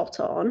like spot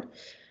on.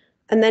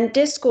 And then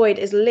discoid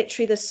is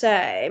literally the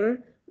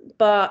same,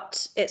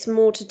 but it's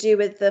more to do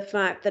with the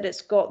fact that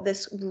it's got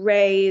this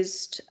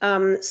raised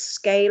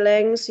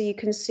scaling. So you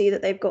can see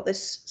that they've got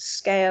this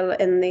scale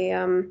in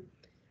the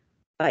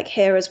like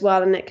here as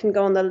well, and it can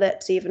go on the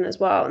lips even as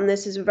well. And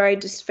this is a very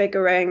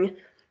disfiguring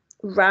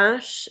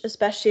rash,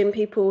 especially in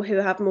people who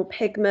have more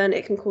pigment.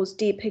 It can cause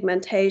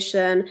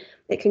depigmentation.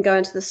 It can go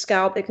into the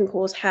scalp. It can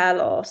cause hair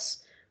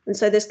loss. And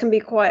so this can be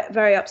quite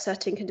very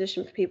upsetting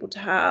condition for people to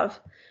have.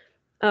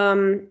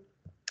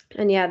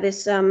 And yeah,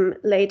 this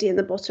lady in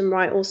the bottom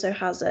right also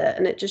has it,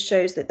 and it just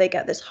shows that they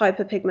get this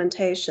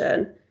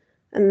hyperpigmentation,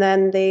 and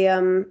then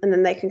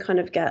they can kind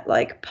of get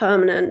like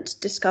permanent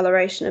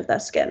discoloration of their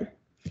skin.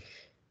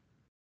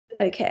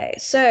 Okay,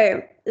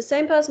 so the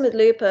same person with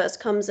lupus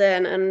comes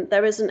in, and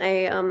there isn't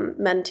a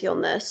Menti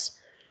on this,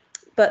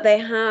 but they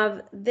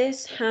have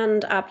this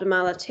hand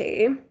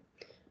abnormality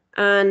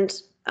and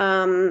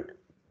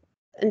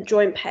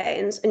joint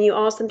pains, and you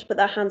ask them to put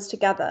their hands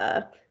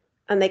together,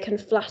 and they can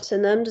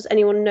flatten them. Does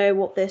anyone know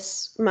what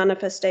this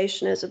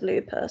manifestation is of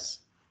lupus?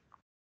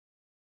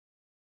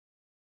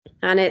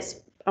 And it's,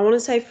 I want to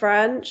say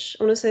French.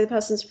 I want to say the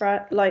person's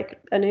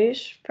like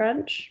Anoush,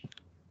 French.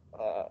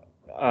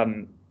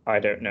 I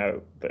don't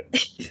know, but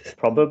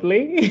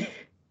probably.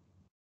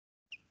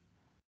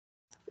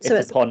 So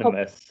it's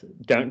eponymous.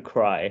 Don't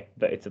cry,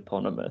 but it's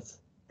eponymous.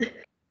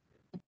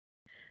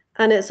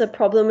 And it's a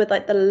problem with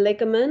like the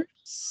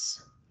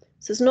ligaments.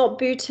 So it's not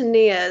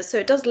boutonnières. So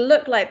it does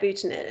look like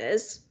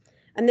boutonnières,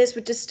 and this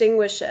would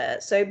distinguish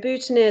it. So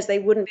boutonnières, they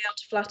wouldn't be able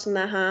to flatten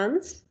their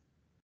hands.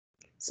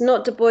 It's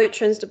not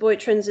Dupuytren's.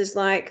 Dupuytren's is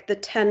like the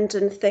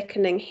tendon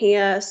thickening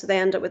here, so they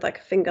end up with like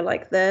a finger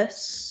like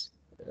this.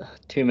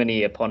 Too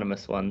many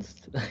eponymous ones.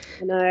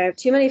 No,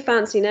 too many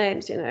fancy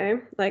names,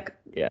 like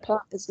yeah.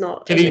 It's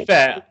not. To be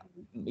fair,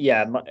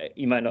 yeah,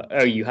 you might not.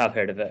 Oh, you have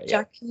heard of it.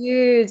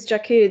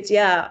 Jacquard's,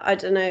 yeah. I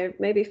don't know,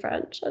 maybe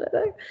French, I don't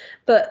know.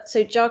 But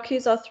so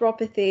Jacquard's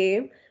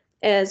arthropathy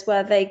is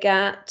where they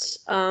get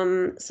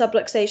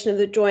subluxation of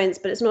the joints,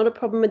 but it's not a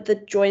problem with the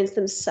joints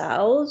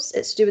themselves.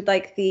 It's to do with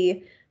like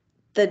the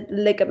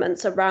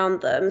ligaments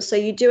around them. So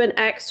you do an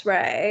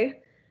X-ray,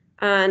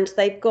 and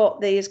they've got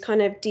these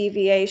kind of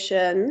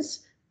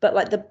deviations, but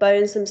like the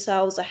bones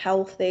themselves are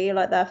healthy,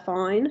 like they're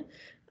fine.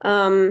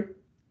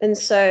 And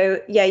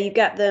so, yeah, you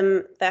get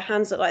them, their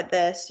hands look like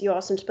this. You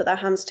ask them to put their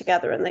hands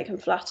together and they can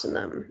flatten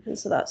them. And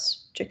so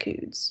that's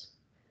Jacquard's.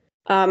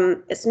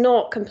 It's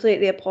not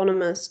completely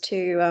eponymous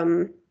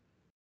to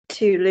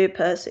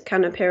lupus. It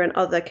can appear in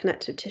other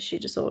connective tissue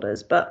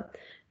disorders, but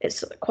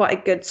it's quite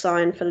a good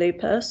sign for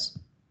lupus.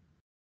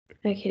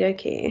 Okie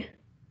dokie.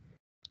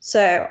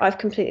 So I've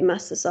completely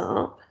messed this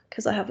up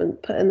because I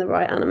haven't put in the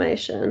right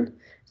animation.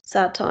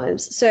 Sad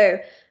times. So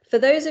for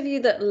those of you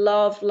that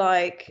love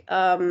like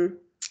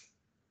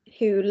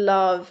who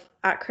love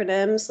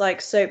acronyms, like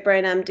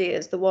SoapBrain MD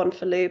is the one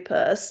for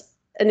lupus.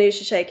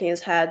 Anusha shaking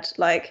his head,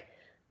 like,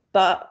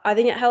 but I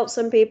think it helps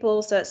some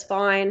people, so it's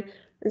fine.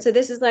 And so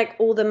this is like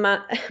all the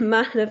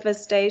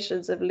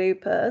manifestations of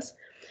lupus.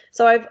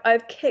 So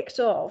I've kicked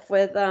off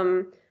with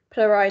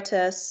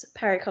pleuritis,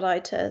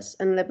 pericarditis,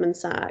 and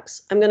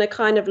Libman-Sachs. I'm going to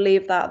kind of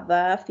leave that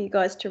there for you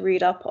guys to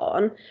read up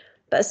on.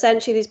 But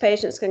essentially, these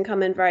patients can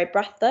come in very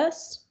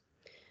breathless.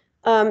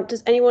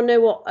 Does anyone know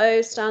what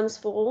O stands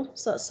for?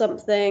 So that's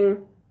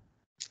something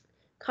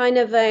kind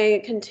of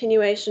a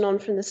continuation on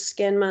from the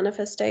skin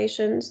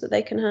manifestations that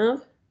they can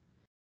have.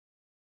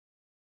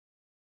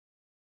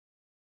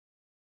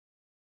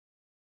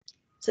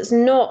 So it's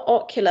not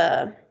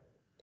ocular.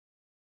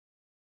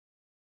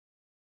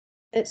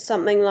 It's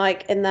something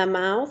like in their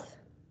mouth.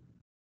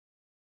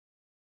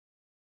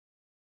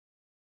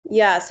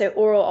 Yeah, so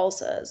oral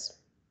ulcers.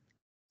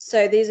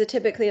 So these are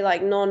typically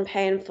like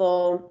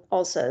non-painful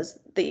ulcers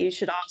that you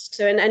should ask.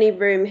 So in any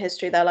room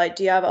history, they're like,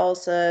 do you have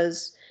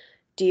ulcers?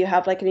 Do you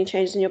have like any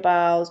changes in your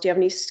bowels? Do you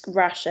have any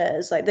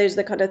rashes? Like those are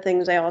the kind of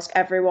things I ask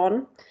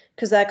everyone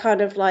because they're kind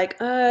of like,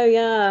 oh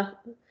yeah,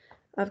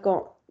 I've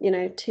got,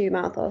 2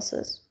 mouth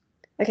ulcers.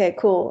 Okay,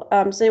 cool.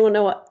 Does anyone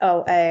know what,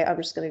 I'm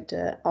just going to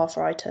do it.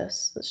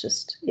 Arthritis. That's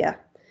just, yeah.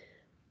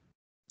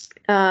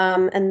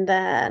 And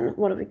then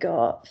what have we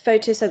got?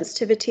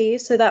 Photosensitivity.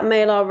 So that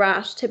malar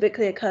rash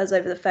typically occurs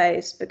over the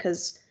face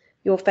because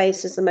your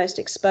face is the most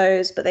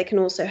exposed, but they can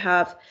also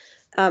have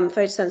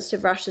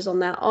photosensitive rashes on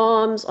their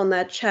arms, on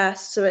their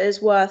chest. So it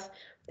is worth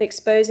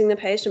exposing the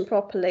patient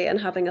properly and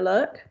having a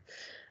look.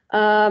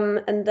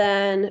 And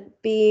then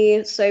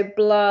B, so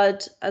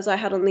blood, as I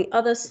had on the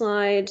other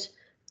slide,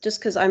 just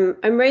because I'm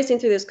racing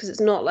through this because it's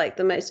not like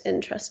the most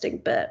interesting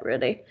bit,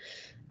 really.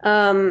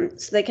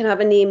 So they can have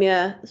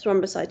anemia,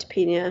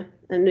 thrombocytopenia,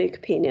 and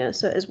leukopenia.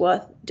 So it is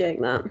worth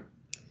doing that.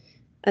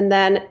 And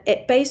then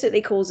it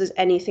basically causes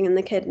anything in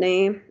the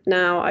kidney.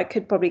 Now, I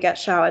could probably get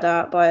shouted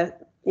at by, a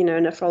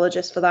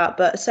nephrologist for that,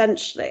 but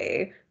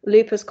essentially,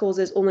 lupus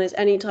causes almost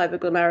any type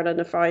of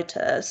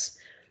glomerulonephritis.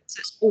 So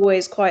it's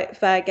always quite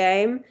fair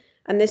game.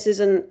 And this is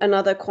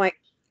another quite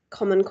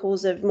common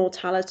cause of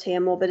mortality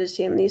and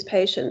morbidity in these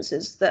patients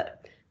is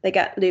that they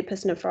get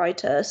lupus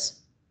nephritis.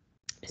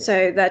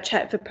 So they're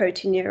checked for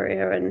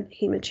proteinuria and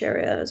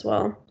hematuria as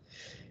well.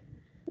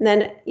 And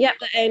then, yeah,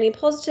 the A&E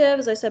positive,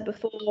 as I said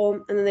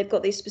before, and then they've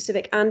got these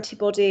specific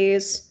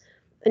antibodies.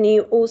 And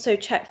you also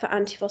check for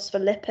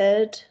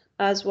antiphospholipid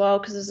as well,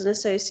 because there's an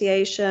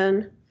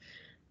association.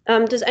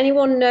 Does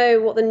anyone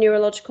know what the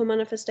neurological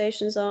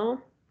manifestations are?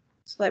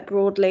 So like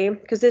broadly,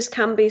 because this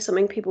can be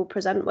something people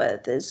present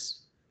with,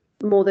 is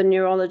more the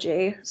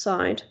neurology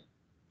side.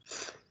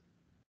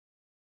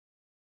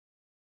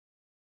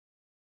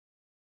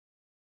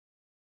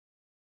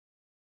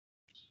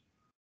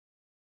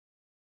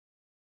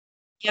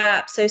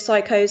 Yeah, so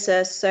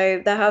psychosis. So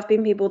there have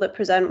been people that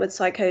present with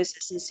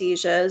psychosis and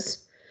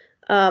seizures.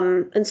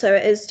 And so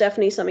it is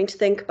definitely something to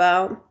think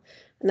about.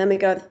 And then we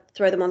go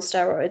throw them on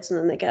steroids and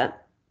then they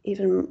get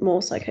even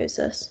more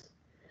psychosis.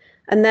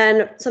 And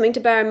then something to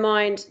bear in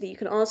mind that you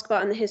can ask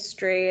about in the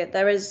history,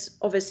 there is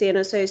obviously an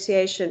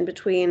association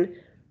between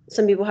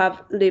some people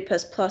have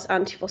lupus plus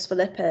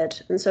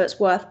antiphospholipid. And so it's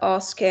worth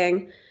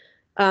asking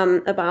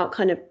about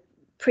kind of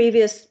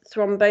previous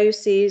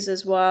thromboses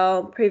as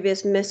well,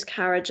 previous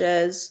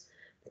miscarriages,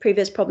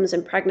 previous problems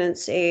in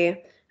pregnancy,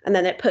 and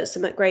then it puts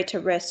them at greater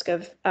risk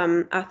of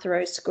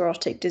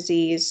atherosclerotic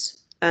disease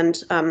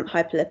and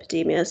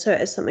hyperlipidemia. So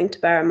it is something to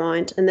bear in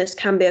mind. And this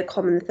can be a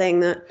common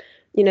thing that,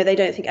 they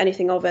don't think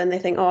anything of it and they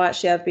think, oh,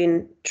 actually, I've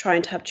been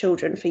trying to have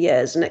children for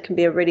years. And it can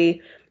be a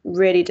really,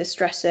 really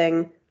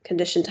distressing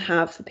condition to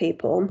have for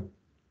people.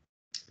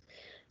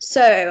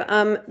 So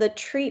the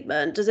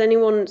treatment, does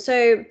anyone,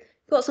 so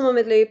got someone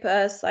with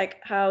lupus, like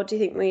how do you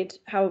think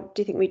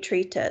we'd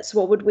treat it? So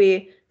what would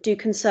we do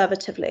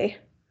conservatively,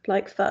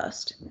 like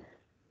first?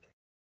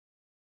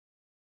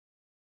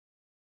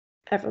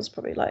 Everyone's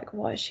probably like,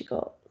 why has she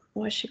got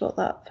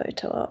that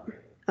photo up?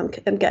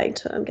 I'm getting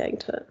to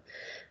it.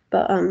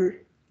 But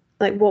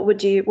like what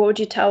would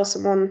you tell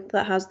someone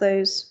that has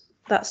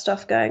that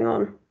stuff going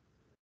on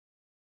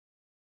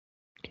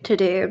to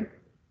do?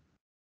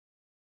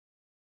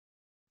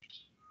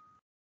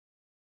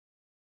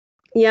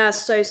 Yeah,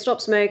 so stop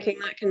smoking,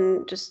 that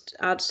can just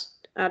add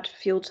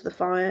fuel to the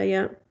fire,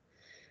 yeah.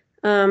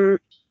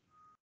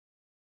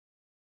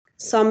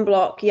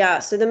 Sunblock, yeah.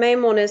 So the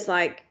main one is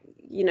like,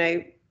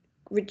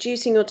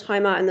 reducing your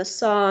time out in the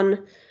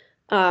sun,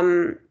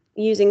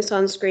 using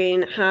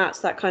sunscreen, hats,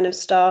 that kind of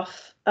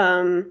stuff.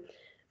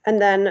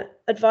 And then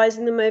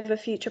advising them over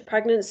future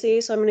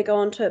pregnancy. So I'm going to go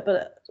on to it,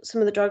 but some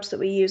of the drugs that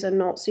we use are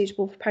not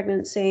suitable for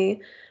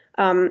pregnancy.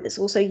 It's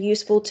also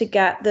useful to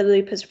get the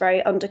lupus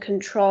very under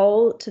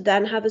control to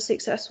then have a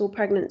successful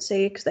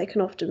pregnancy, because they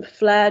can often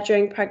flare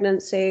during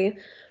pregnancy.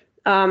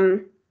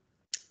 And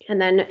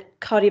then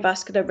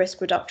cardiovascular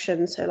risk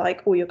reduction, so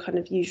like all your kind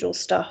of usual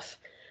stuff.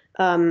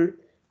 And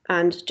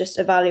just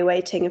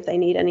evaluating if they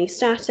need any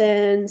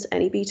statins,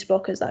 any beta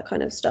blockers, that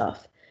kind of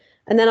stuff.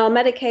 And then our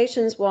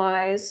medications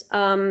wise,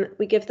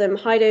 we give them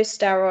high dose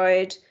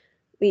steroid.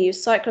 We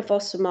use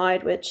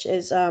cyclophosphamide, which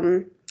is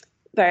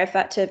very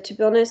effective. To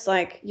be honest,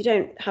 like you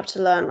don't have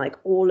to learn like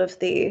all of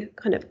the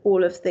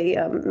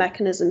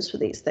mechanisms for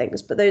these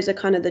things, but those are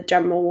kind of the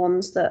general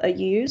ones that are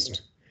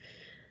used.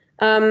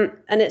 And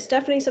it's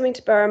definitely something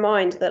to bear in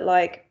mind that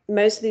like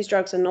most of these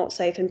drugs are not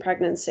safe in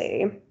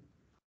pregnancy.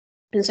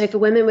 And so for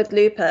women with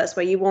lupus,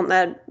 where you want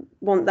their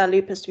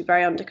lupus to be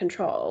very under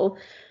control,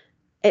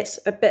 it's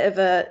a bit of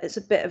a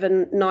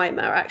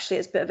nightmare. Actually,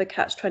 it's a bit of a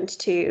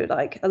catch-22.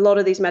 Like a lot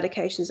of these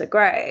medications are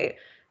great,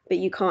 but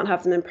you can't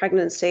have them in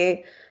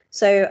pregnancy.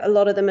 So a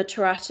lot of them are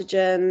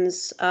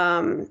teratogens.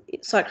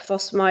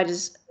 Cyclophosphamide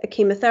is a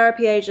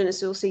chemotherapy agent.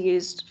 It's also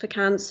used for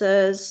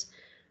cancers.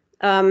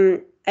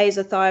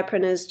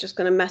 Azathioprine is just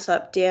going to mess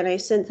up DNA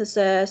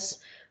synthesis.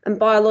 And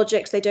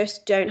biologics, they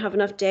just don't have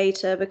enough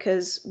data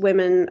because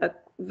women are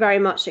very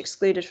much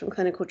excluded from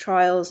clinical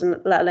trials, and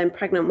let alone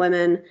pregnant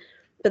women.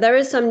 But there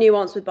is some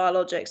nuance with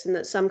biologics in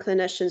that some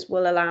clinicians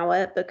will allow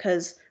it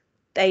because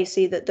they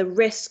see that the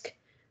risk,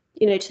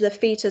 to the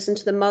fetus and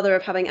to the mother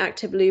of having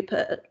active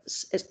lupus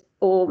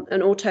or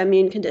an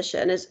autoimmune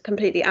condition is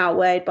completely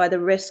outweighed by the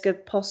risk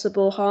of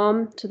possible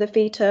harm to the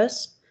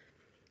fetus.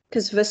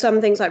 Because for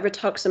some things like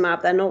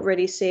rituximab, they're not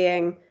really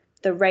seeing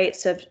the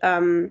rates of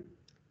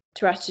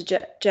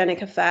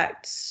teratogenic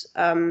effects.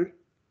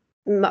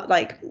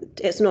 Like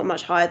it's not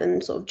much higher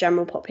than sort of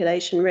general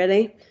population,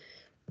 really.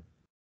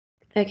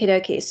 Okie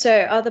dokie.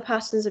 So other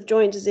patterns of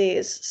joint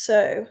disease.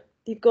 So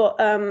you've got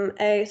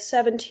a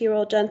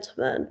 70-year-old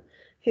gentleman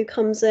who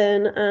comes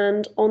in,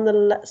 and on the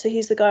left, so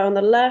he's the guy on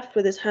the left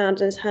with his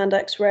hand and his hand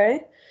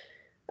X-ray.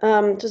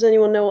 Does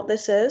anyone know what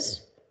this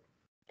is?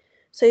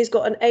 So he's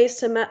got an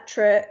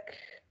asymmetric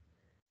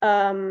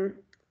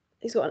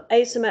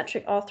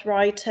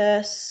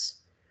arthritis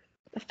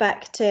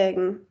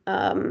affecting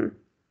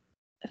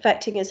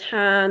his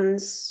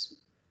hands.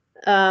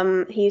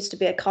 He used to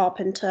be a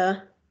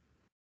carpenter.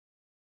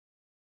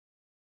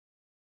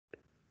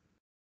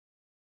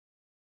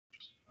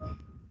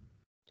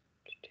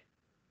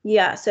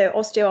 Yeah, so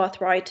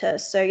osteoarthritis.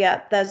 So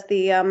yeah, there's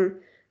the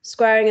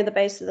squaring of the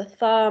base of the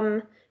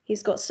thumb.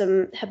 He's got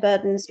some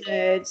Heberden's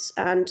nodes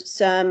and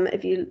some,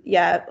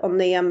 on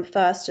the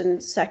first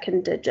and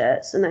second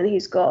digits, and then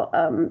he's got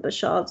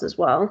Bouchard's as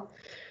well.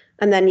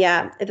 And then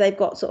if they've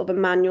got sort of a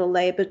manual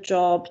labor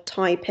job,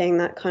 typing,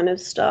 that kind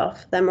of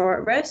stuff, they're more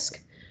at risk.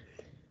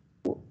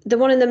 The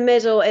one in the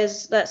middle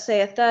is, let's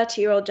say, a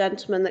 30-year-old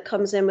gentleman that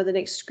comes in with an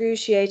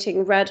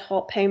excruciating,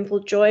 red-hot, painful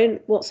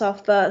joint. What's our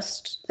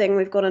first thing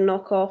we've got to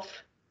knock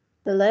off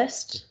the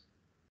list?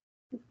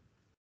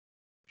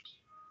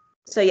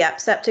 So yeah,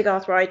 septic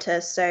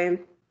arthritis. So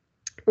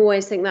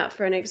always think that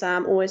for an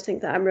exam, always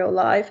think that in real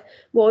life.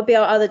 What would be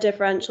our other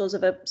differentials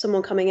of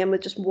someone coming in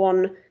with just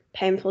one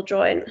painful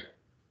joint?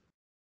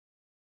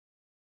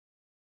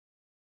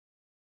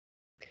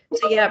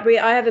 So yeah,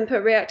 I haven't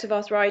put reactive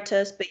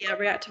arthritis, but yeah,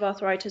 reactive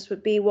arthritis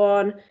would be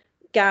one.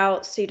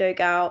 Gout, pseudo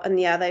gout, and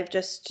yeah, they've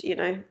just,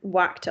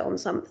 whacked it on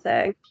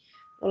something,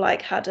 or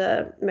like had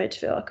a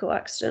motor vehicle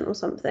accident or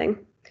something.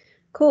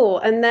 Cool.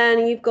 And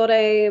then you've got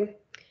a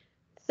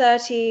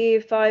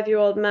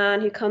 35-year-old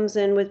man who comes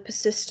in with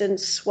persistent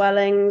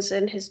swellings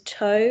in his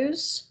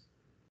toes.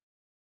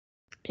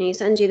 And he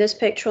sends you this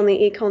picture on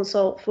the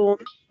e-consult form.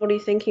 What are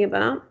you thinking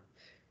about?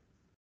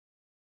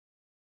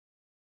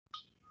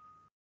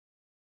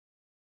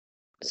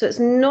 So it's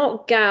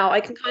not gout. I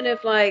kind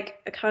of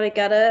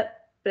get it,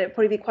 but it'd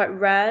probably be quite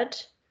red.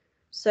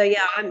 So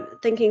yeah, I'm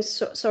thinking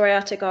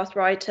psoriatic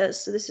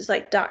arthritis. So this is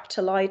like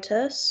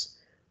dactylitis.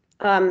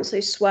 So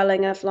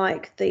swelling of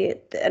like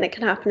and it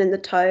can happen in the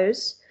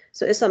toes.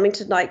 So it's something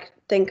to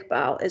think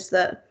about, is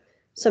that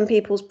some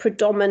people's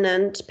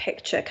predominant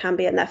picture can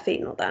be in their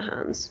feet, not their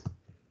hands.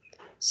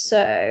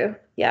 So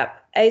yeah,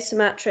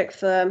 asymmetric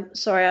for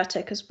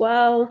psoriatic as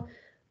well.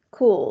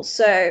 Cool.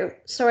 So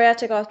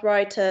psoriatic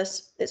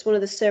arthritis, it's one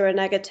of the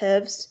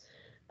seronegatives.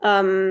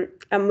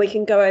 And we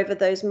can go over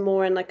those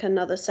more in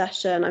another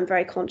session. I'm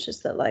very conscious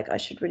that I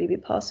should really be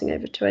passing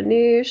over to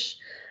Anoush.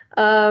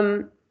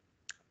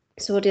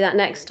 So we'll do that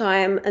next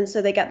time. And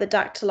so they get the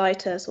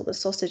dactylitis, or the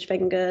sausage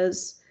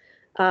fingers.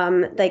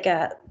 They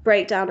get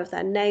breakdown of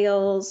their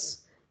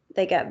nails.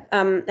 They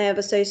have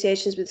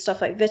associations with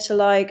stuff like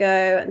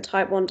vitiligo and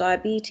type 1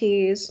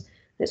 diabetes.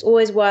 It's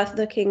always worth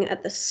looking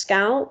at the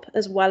scalp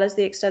as well as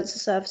the extensor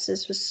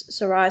surfaces for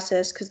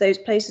psoriasis, because those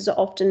places are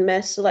often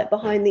missed, so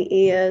behind the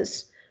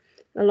ears,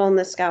 along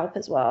the scalp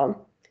as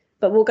well.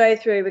 But we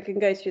can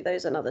go through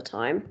those another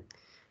time.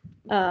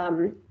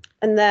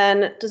 And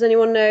then, does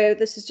anyone know,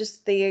 this is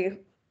just the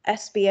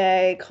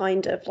SBA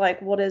kind of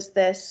like, what is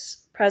this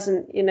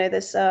present,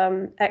 this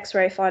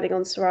X-ray finding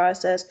on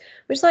psoriasis,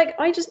 which like,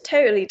 I just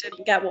totally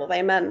didn't get what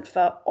they meant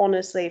for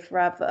honestly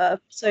forever.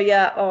 So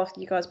yeah, oh,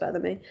 you guys better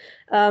than me.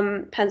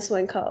 Pencil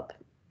and cup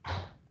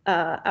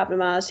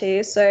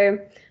abnormality. So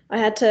I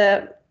had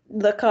to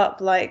look up,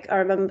 like, I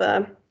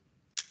remember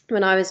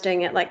when I was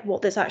doing it, like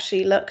what this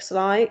actually looks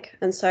like.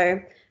 And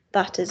so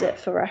that is it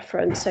for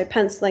reference. So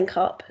pencil and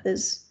cup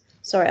is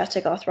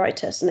psoriatic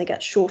arthritis, and they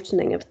get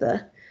shortening of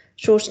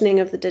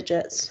the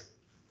digits.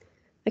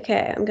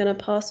 Okay, I'm going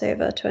to pass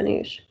over to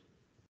Anush.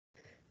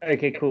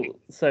 Okay, cool.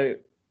 So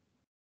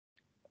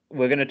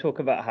we're going to talk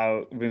about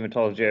how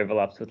rheumatology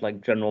overlaps with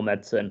like general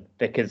medicine,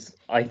 because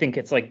I think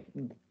it's like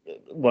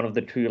one of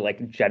the true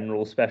like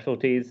general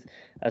specialties,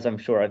 as I'm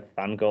sure I've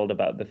fangirled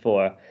about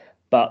before.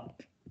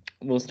 But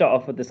we'll start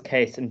off with this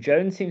case, and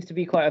Joan seems to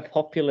be quite a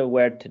popular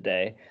word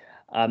today.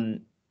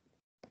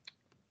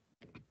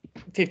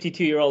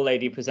 52-year-old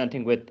lady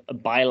presenting with a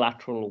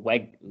bilateral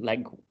leg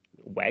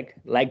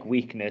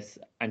weakness,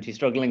 and she's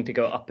struggling to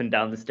go up and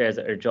down the stairs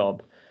at her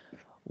job.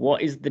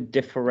 What is the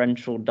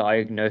differential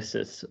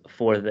diagnosis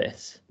for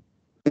this?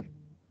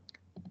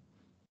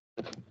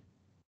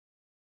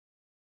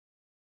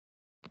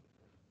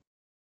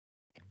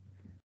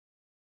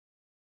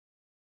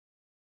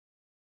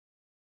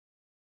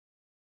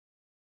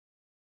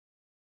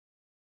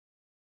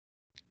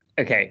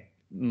 Okay,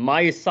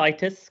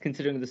 myositis,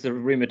 considering this is a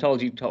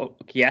rheumatology talk,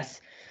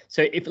 yes.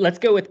 So let's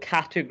go with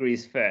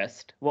categories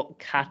first. What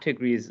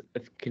categories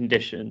of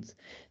conditions?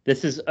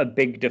 This is a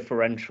big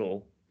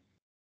differential,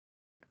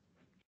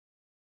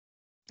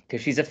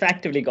 because she's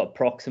effectively got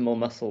proximal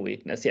muscle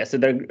weakness. Yeah, so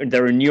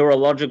there are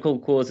neurological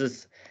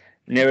causes.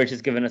 Neuroj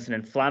has given us an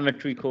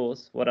inflammatory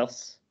cause. What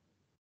else?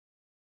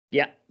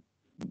 Yeah,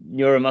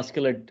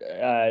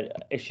 neuromuscular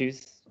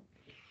issues.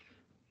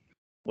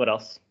 What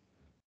else?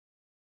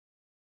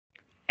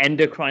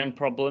 Endocrine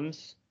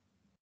problems.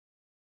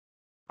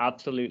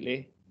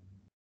 Absolutely.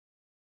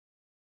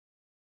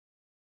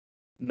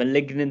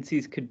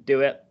 Malignancies could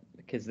do it,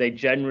 because they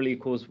generally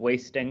cause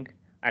wasting,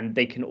 and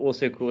they can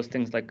also cause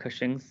things like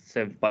Cushing's.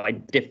 So by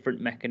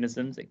different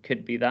mechanisms, it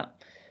could be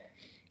that.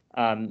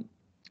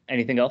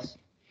 Anything else?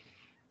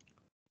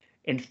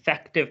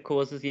 Infective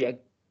causes, yeah.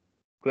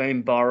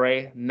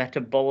 Guillain-Barré,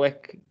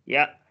 metabolic,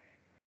 yeah.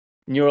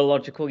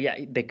 Neurological,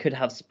 yeah. They could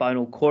have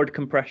spinal cord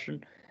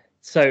compression.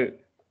 So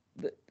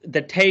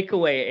the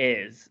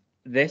takeaway is,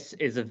 this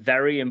is a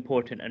very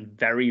important and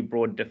very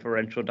broad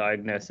differential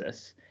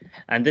diagnosis.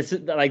 And this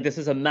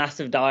is a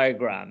massive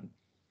diagram,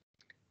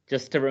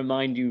 just to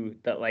remind you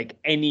that like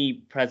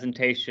any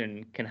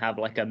presentation can have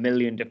like a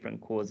million different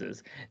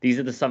causes. These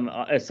are the some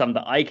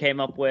that I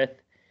came up with.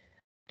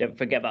 Don't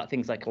forget about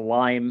things like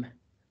Lyme.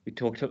 We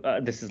talked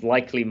about this is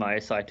likely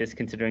myositis,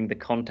 considering the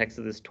context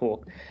of this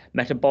talk.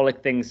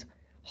 Metabolic things,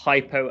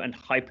 hypo and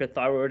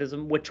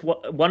hyperthyroidism. Which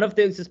one of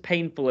those is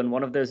painful and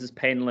one of those is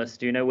painless?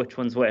 Do you know which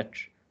one's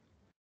which?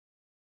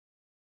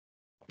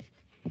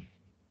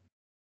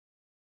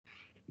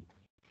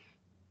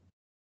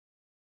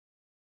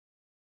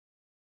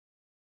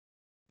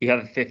 You have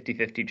a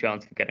 50-50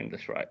 chance of getting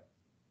this right.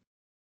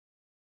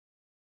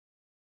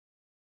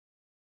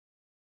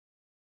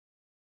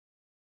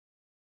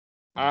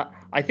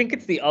 I think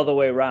it's the other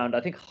way around.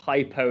 I think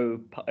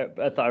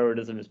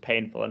hypothyroidism is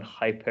painful and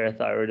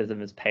hyperthyroidism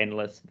is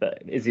painless,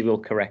 but Izzy will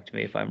correct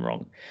me if I'm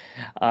wrong.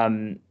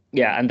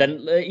 Yeah, and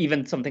then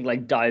even something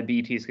like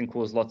diabetes can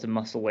cause lots of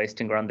muscle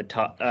wasting around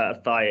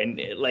the thigh,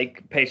 and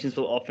like patients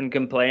will often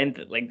complain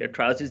that like their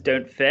trousers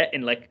don't fit,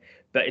 and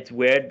but it's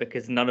weird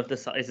because none of the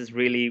sizes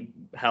really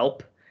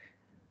help.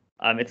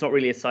 It's not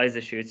really a size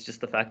issue. It's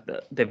just the fact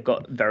that they've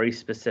got very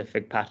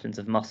specific patterns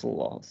of muscle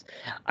loss.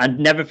 And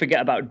never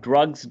forget about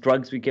drugs.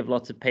 Drugs we give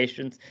lots of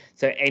patients.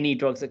 So any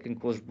drugs that can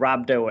cause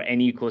rhabdo or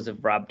any cause of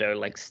rhabdo,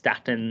 like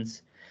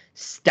statins,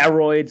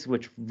 steroids,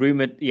 which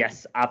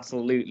yes,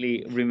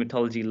 absolutely.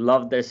 Rheumatology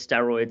love their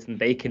steroids, and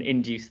they can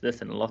induce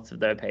this in lots of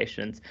their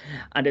patients.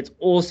 And it's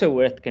also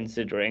worth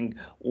considering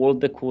all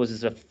the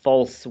causes of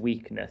false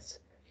weakness.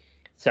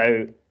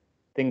 So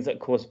things that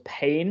cause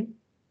pain.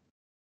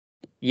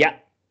 Yeah.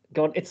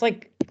 God, it's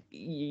like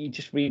you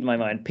just read my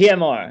mind.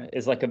 PMR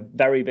is like a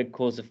very big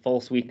cause of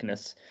false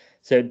weakness.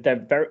 So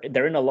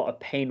they're in a lot of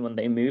pain when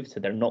they move, so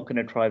they're not going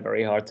to try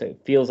very hard. So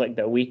it feels like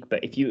they're weak,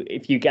 but if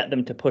you get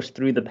them to push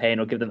through the pain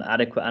or give them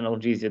adequate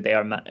analgesia, they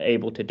are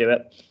able to do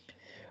it.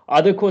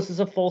 Other causes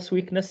of false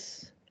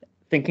weakness,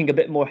 thinking a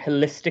bit more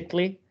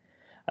holistically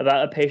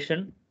about a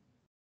patient.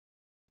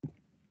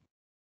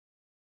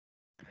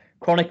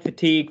 Chronic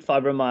fatigue,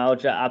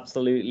 fibromyalgia,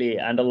 absolutely,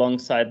 and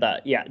alongside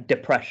that, yeah,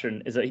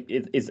 depression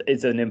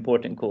is an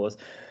important cause.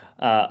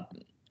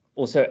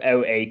 Also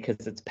OA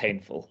because it's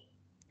painful.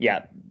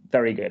 Yeah,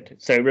 very good.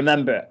 So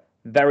remember,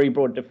 very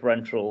broad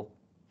differential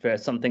for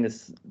something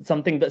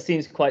that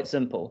seems quite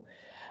simple.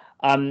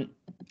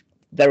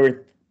 There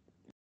are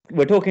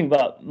we're talking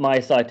about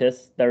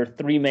myositis. There are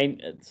three main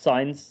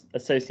signs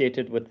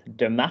associated with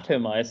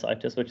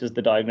dermatomyositis, which is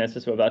the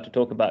diagnosis we're about to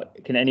talk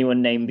about. Can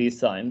anyone name these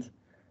signs?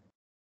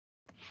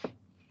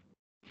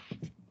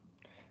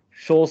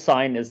 Shaw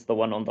sign is the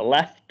one on the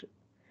left.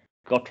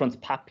 Gottron's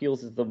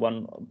papules is the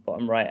one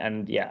bottom right,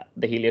 and yeah,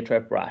 the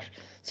heliotrope rash.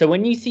 So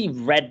when you see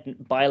red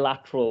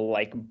bilateral,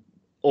 like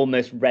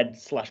almost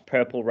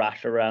red/purple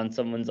rash around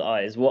someone's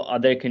eyes, what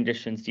other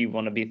conditions do you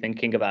want to be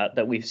thinking about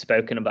that we've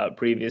spoken about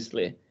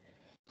previously?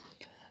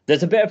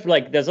 There's a bit of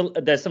like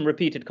there's some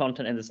repeated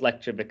content in this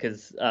lecture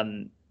because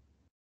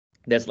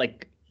there's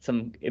like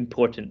some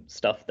important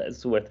stuff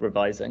that's worth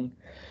revising.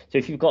 So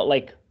if you've got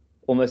like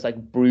almost like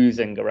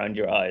bruising around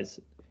your eyes,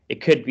 it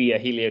could be a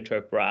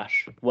heliotrope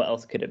rash. What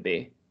else could it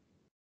be?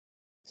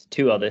 There's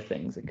two other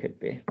things it could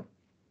be.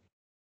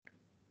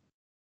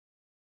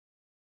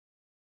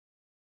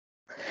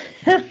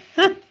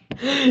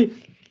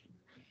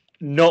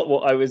 Not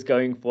what I was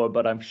going for,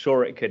 but I'm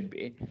sure it could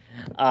be.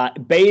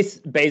 Base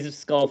of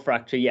skull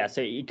fracture, yeah.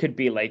 So it could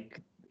be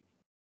like,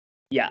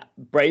 yeah,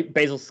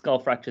 basal skull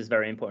fracture is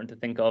very important to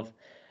think of.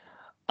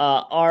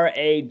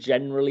 RA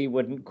generally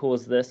wouldn't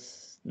cause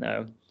this,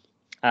 no.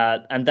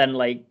 And then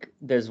like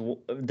there's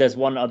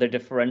one other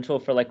differential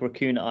for like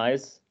raccoon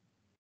eyes,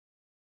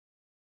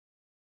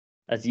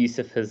 as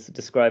Yusuf has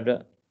described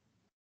it.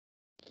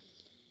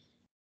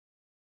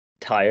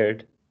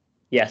 Tired.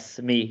 Yes,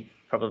 me,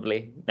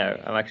 probably. No,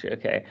 I'm actually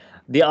okay.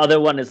 The other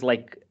one is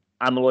like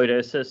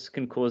amyloidosis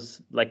can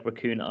cause like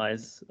raccoon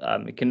eyes.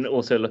 It can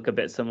also look a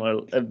bit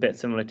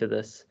similar to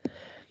this.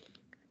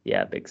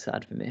 Yeah, big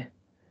sad for me.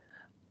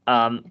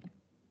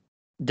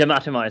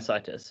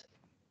 Dermatomyositis,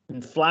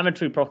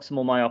 inflammatory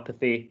proximal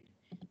myopathy,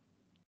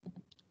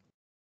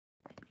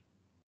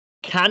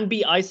 can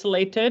be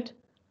isolated.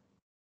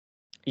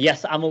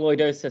 Yes,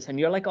 amyloidosis, and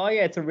you're like, oh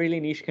yeah, it's a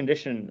really niche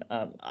condition.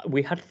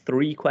 We had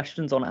 3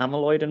 questions on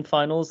amyloid in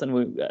finals,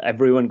 and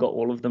everyone got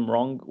all of them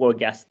wrong, or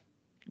guessed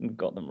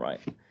got them right.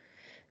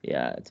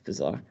 Yeah, it's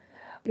bizarre.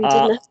 We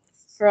didn't have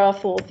for our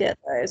 4th yet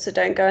though, so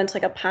don't go into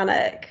like a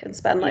panic and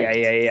spend like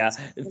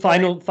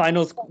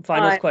finals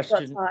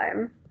questions.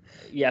 Time.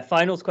 Yeah,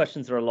 finals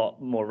questions are a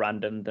lot more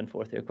random than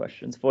 4th year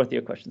questions. 4th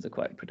year questions are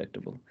quite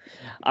predictable.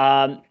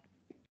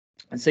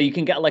 So you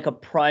can get like a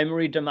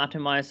primary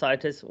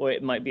dermatomyositis, or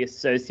it might be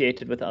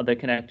associated with other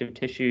connective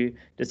tissue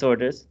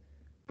disorders.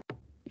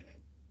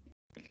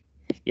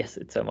 Yes,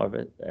 it's Omar.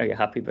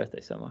 Happy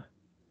birthday, Omar.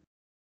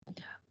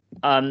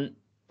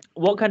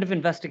 What kind of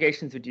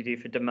investigations would you do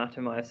for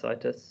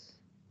dermatomyositis?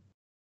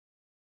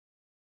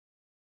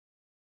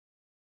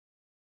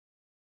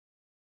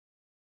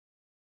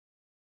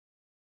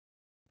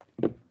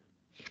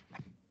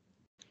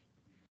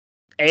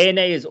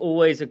 ANA is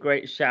always a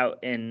great shout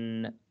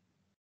in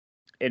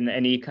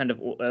any kind of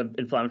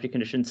inflammatory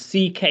condition.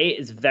 CK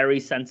is very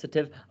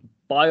sensitive.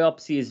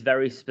 Biopsy is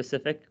very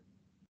specific.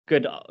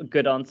 Good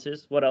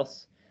answers. What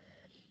else?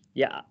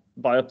 Yeah,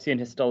 biopsy and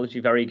histology,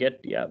 very good.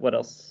 Yeah, what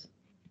else?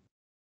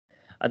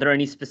 Are there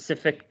any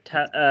specific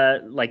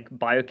like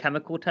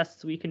biochemical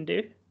tests we can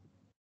do?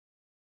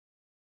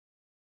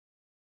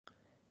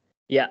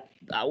 Yeah,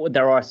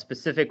 there are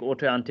specific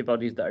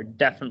autoantibodies that are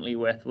definitely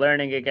worth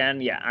learning again.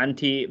 Yeah,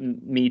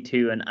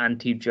 anti-Me2 and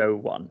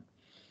anti-Jo1.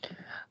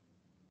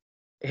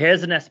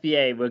 Here's an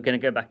SBA. We're going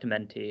to go back to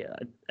Menti.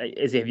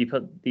 Izzy, have you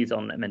put these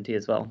on Menti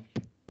as well?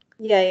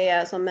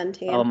 Yeah, it's on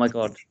Menti. Oh my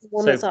god.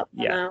 One that's up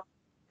there now.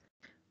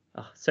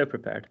 Oh, so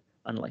prepared,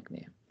 unlike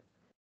me.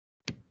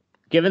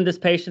 Given this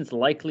patient's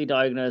likely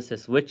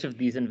diagnosis, which of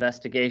these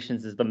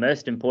investigations is the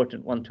most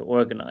important one to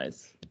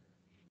organize?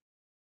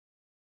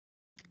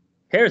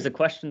 Here's a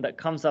question that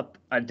comes up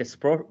a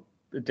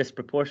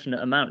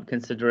disproportionate amount,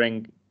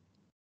 considering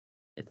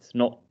it's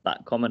not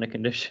that common a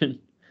condition.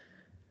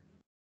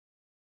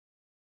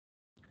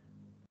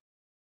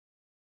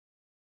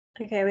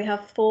 Okay, we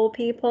have 4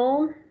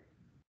 people.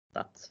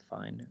 That's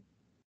fine.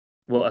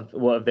 What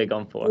have they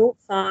gone for?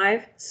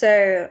 5.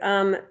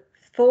 So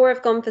 4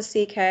 have gone for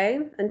CK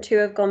and 2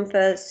 have gone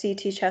for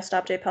CT chest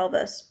abdo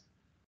pelvis.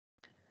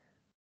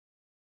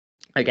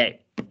 Okay,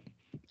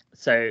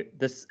 so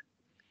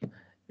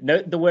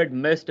note the word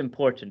most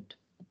important.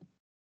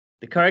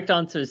 The correct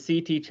answer is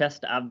CT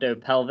chest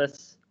abdo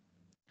pelvis.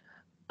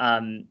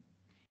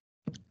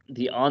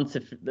 The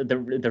answer,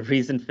 the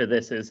reason for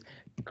this is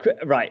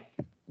right.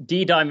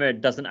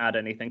 D-dimer doesn't add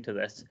anything to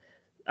this.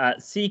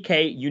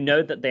 CK, you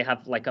know that they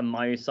have like a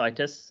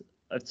myositis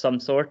of some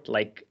sort,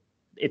 like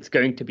it's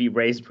going to be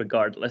raised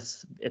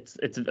regardless. It's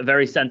a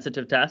very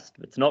sensitive test.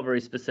 It's not very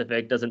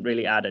specific, doesn't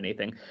really add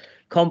anything.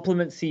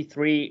 Complement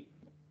C3,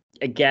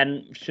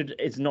 again,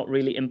 is not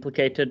really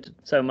implicated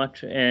so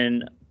much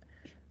in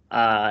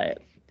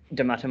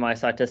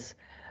dermatomyositis.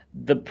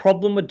 The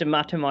problem with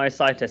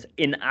dermatomyositis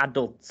in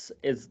adults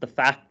is the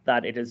fact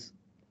that it is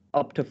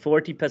up to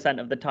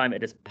 40% of the time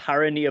it is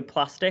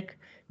paraneoplastic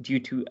due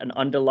to an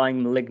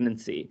underlying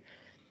malignancy.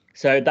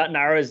 So that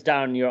narrows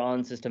down your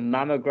answers to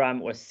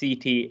mammogram or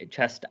CT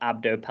chest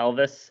abdo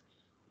pelvis.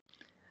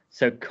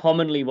 So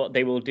commonly what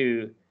they will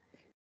do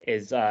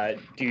is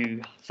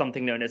do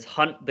something known as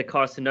hunt the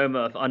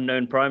carcinoma of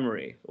unknown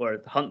primary,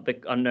 or hunt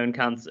the unknown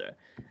cancer.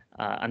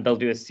 And they'll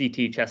do a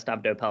CT chest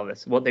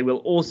abdo-pelvis. What they will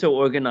also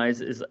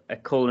organize is a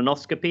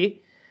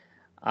colonoscopy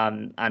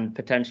and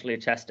potentially a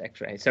chest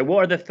x-ray. So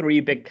what are the three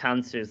big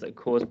cancers that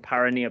cause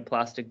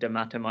paraneoplastic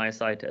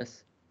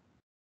dermatomyositis?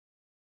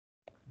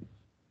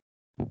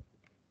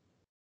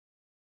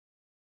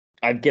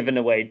 I've given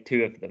away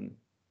two of them.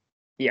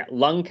 Yeah,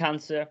 lung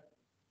cancer,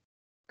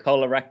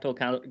 colorectal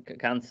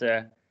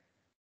cancer,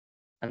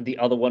 and the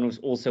other one was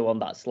also on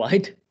that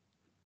slide.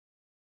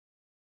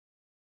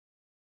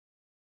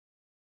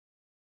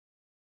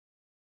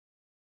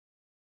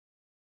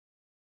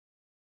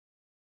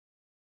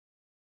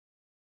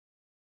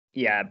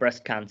 Yeah,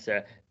 breast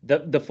cancer.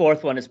 The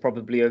fourth one is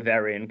probably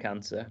ovarian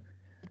cancer.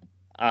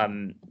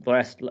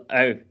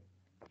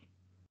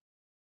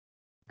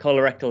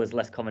 Colorectal is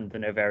less common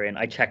than ovarian.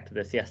 I checked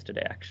this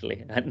yesterday,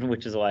 actually,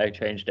 which is why I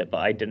changed it,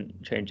 but I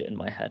didn't change it in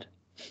my head.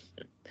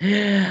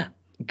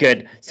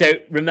 Good. So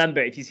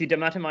remember, if you see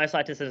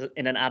dermatomyositis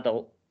in an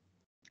adult,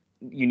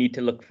 you need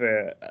to look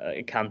for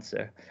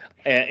cancer.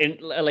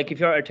 Like if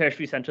you're at a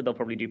tertiary center, they'll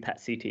probably do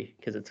PET CT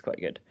because it's quite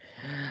good.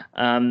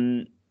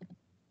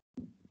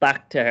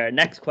 Back to her.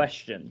 Next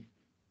question.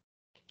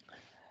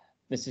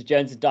 Mrs.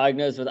 Jones is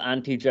diagnosed with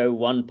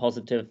anti-Jo1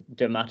 positive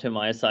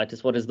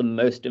dermatomyositis. What is the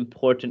most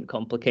important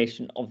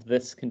complication of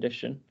this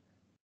condition?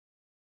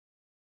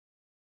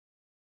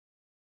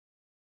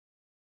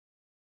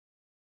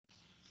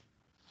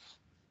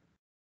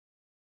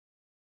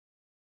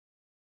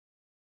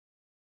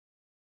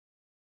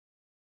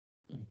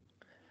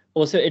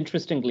 Also,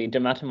 interestingly,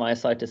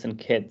 dermatomyositis in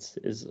kids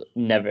is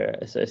never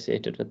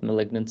associated with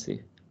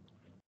malignancy,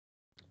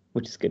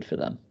 which is good for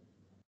them.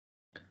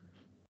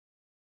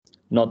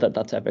 Not that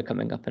that's ever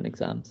coming up in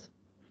exams,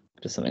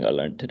 just something I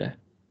learned today.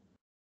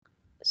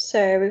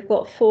 So we've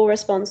got 4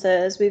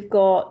 responses. We've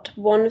got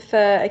 1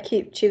 for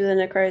acute tubular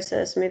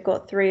necrosis, and we've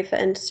got 3 for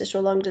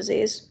interstitial lung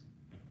disease.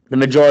 The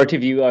majority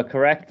of you are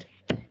correct.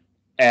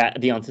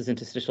 The answer is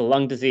interstitial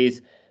lung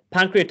disease.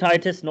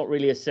 Pancreatitis, not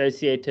really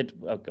associated.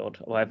 Oh God,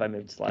 why have I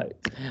moved slides?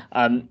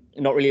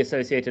 Not really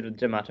associated with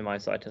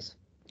dermatomyositis.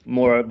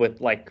 More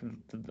with like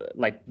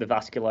the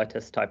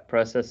vasculitis type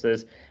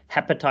processes.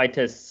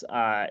 Hepatitis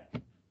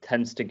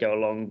tends to go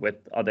along with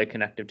other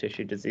connective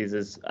tissue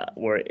diseases,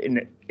 or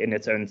in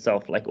its own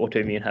self, like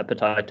autoimmune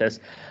hepatitis.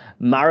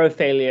 Marrow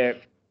failure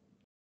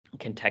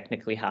can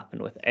technically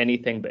happen with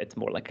anything, but it's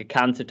more like a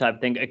cancer type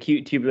thing.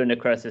 Acute tubular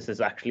necrosis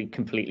is actually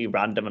completely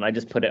random, and I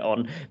just put it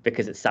on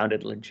because it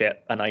sounded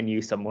legit and I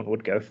knew someone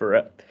would go for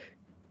it.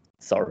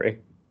 Sorry.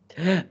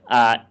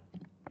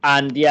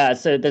 And yeah,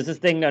 so there's this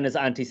thing known as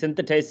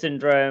anti-synthetase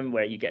syndrome,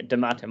 where you get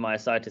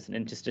dermatomyositis and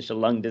interstitial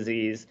lung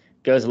disease,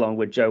 goes along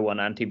with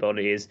Jo1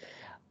 antibodies.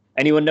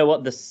 Anyone know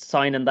what the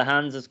sign in the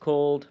hands is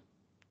called?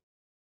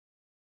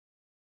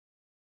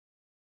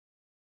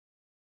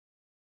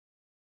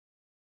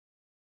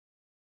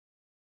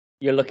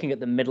 You're looking at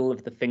the middle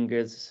of the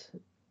fingers.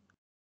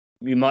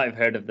 You might have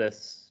heard of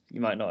this. You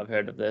might not have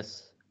heard of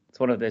this. It's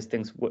one of those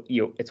things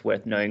it's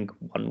worth knowing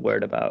one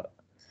word about.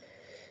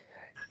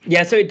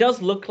 Yeah, so it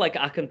does look like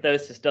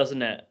acanthosis,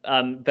 doesn't it?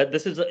 But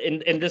this is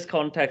in this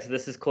context,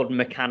 this is called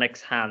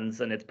mechanic's hands,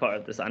 and it's part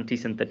of this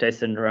anti-synthetase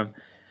syndrome.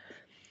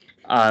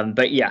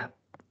 But yeah,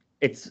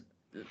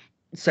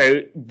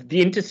 so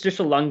the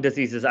interstitial lung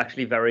disease is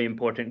actually very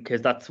important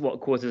because that's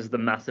what causes the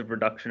massive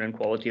reduction in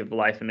quality of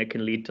life, and it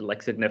can lead to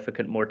like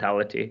significant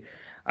mortality,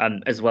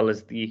 as well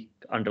as the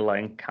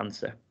underlying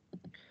cancer.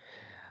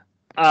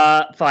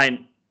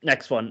 Fine.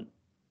 Next one.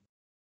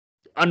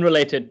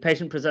 Unrelated.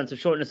 Patient presents with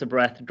shortness of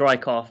breath, dry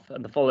cough,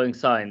 and the following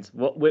signs.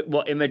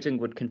 What imaging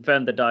would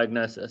confirm the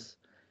diagnosis?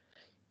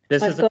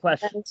 This is a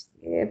question.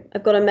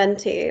 I've got a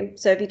Menti.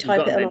 So if you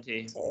type it in,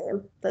 Menti.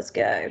 Let's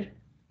go.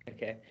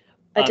 Okay.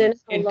 I don't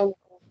know how long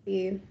for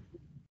you.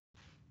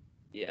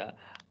 Yeah.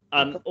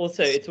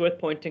 Also, it's worth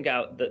pointing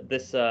out that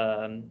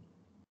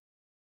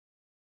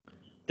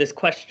this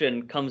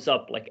question comes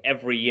up like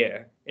every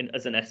year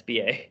as an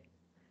SBA.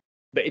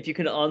 But if you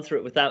can answer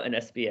it without an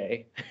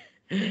SBA,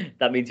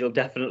 that means you'll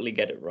definitely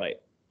get it right.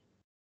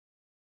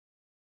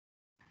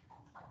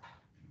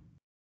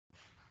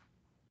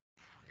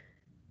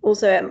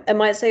 Also, it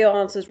might say your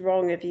answer's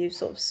wrong if you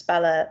sort of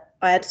spell it.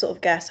 I had to sort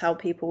of guess how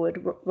people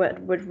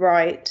would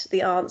write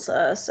the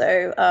answer.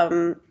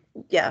 So,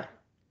 yeah.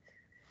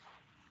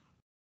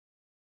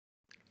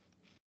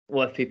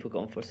 What have people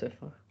gone for so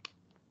far?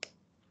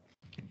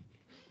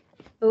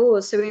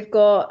 Oh, so we've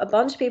got a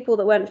bunch of people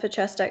that went for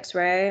chest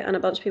X-ray and a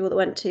bunch of people that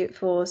went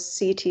for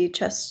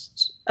CTPA.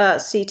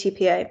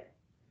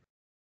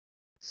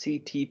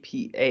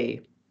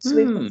 CTPA. So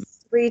we've got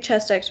 3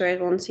 chest X-rays,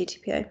 1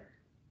 CTPA.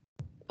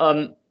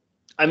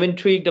 I'm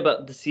intrigued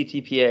about the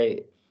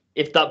CTPA.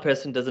 If that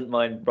person doesn't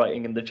mind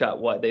writing in the chat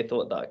why they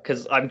thought that,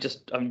 because I'm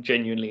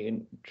genuinely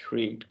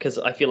intrigued, because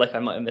I feel like I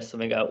might have missed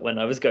something out when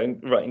I was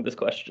writing this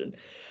question.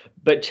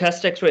 But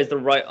chest X-ray is the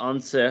right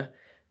answer,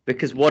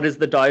 because what is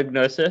the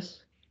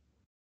diagnosis?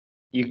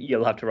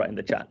 You'll have to write in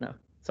the chat now.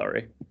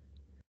 Sorry.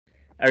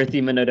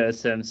 erythema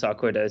nodosum,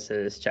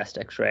 sarcoidosis, chest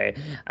X-ray,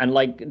 and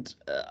like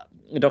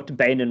Dr.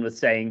 Bainan was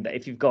saying that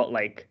if you've got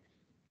like,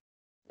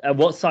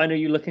 what sign are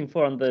you looking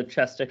for on the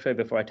chest X-ray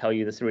before I tell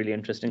you this really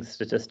interesting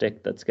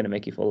statistic that's going to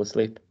make you fall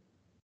asleep?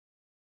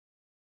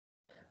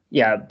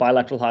 Yeah,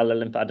 bilateral hilar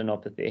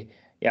lymphadenopathy.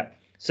 Yeah,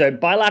 so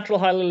bilateral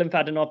hilar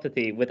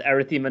lymphadenopathy with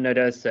erythema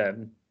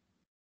nodosum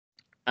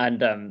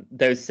and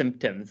those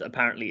symptoms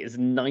apparently is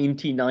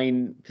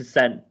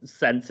 99%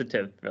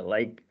 sensitive for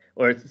like,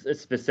 or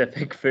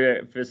specific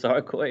for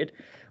sarcoid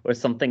or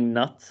something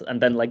nuts,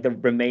 and then like the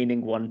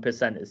remaining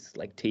 1% is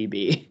like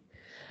TB.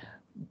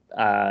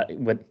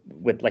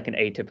 With like an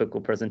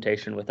atypical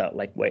presentation without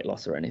like weight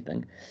loss or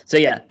anything. So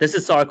yeah, this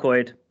is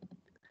sarcoid.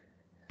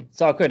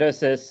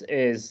 Sarcoidosis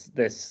is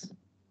this,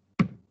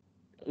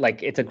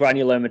 like, it's a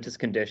granulomatous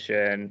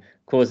condition,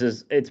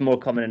 it's more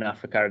common in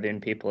Afro-Caribbean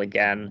people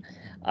again,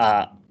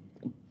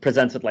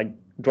 presents with like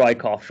dry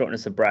cough,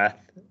 shortness of breath.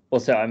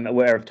 Also, I'm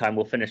aware of time,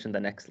 we'll finish in the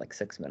next like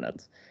 6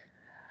 minutes.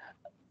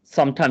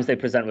 Sometimes they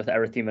present with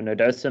erythema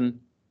nodosum.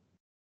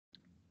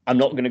 I'm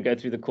not going to go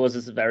through the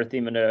causes of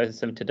erythema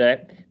nodosum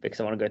today because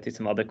I want to go through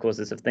some other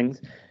causes of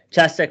things.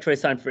 Chest X-ray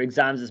sign for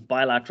exams is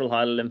bilateral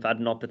hilar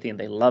lymphadenopathy, and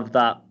they love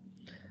that.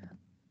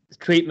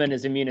 Treatment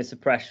is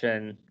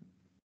immunosuppression,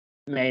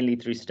 mainly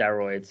through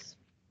steroids.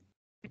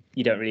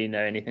 You don't really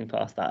know anything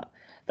past that.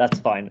 That's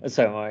fine.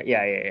 So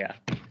yeah.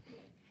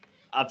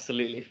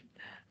 Absolutely.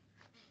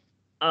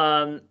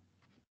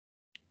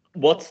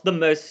 What's the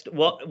most,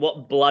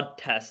 what blood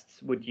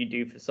tests would you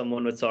do for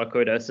someone with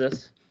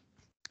sarcoidosis?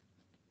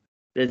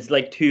 There's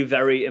like 2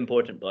 very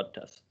important blood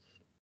tests.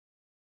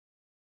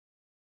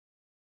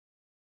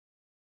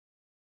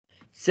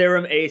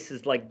 Serum ACE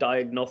is like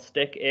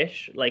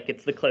diagnostic-ish, like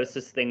it's the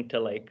closest thing to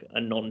like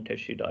a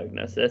non-tissue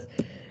diagnosis.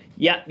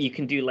 Yeah, you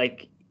can do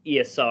like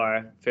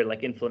ESR for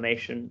like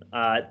inflammation.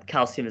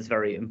 Calcium is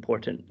very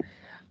important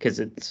because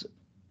it's,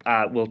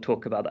 we'll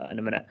talk about that in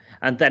a minute.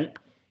 And then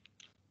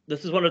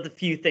this is one of the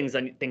few things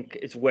I think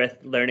is worth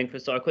learning for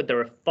sarcoid. There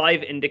are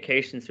 5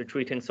 indications for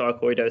treating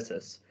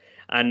sarcoidosis,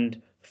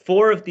 and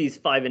 4 of these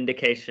 5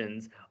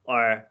 indications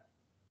are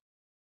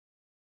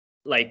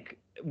like,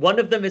 one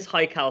of them is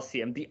high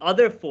calcium. The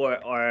other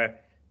 4 are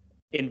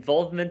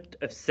involvement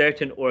of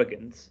certain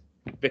organs,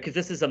 because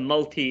this is a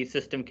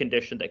multi-system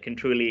condition that can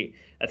truly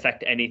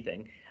affect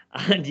anything.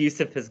 And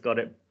Yusuf has got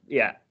it.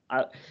 Yeah.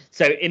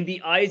 So in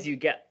the eyes, you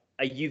get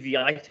a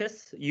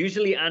uveitis,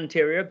 usually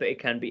anterior, but it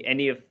can be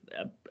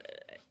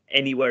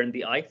anywhere in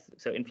the eye.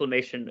 So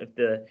inflammation of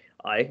the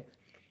eye.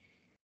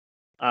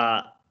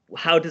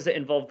 How does it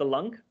involve the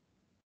lung?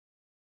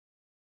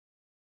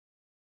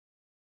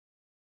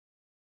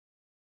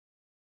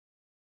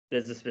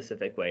 There's a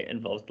specific way it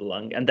involves the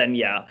lung. And then,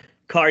 yeah,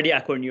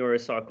 cardiac or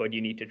neurosarcoid,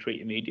 you need to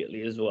treat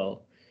immediately as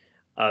well.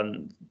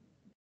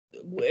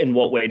 In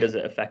what way does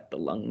it affect the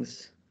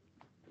lungs?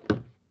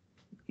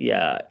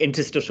 Yeah,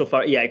 interstitial,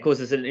 it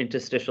causes an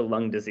interstitial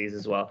lung disease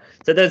as well.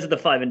 So those are the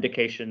 5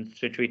 indications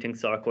for treating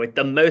sarcoid,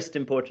 the most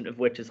important of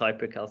which is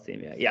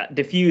hypercalcemia. Yeah,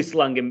 diffuse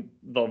lung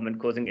involvement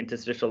causing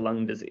interstitial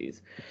lung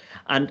disease.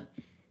 And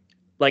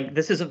like,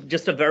 this is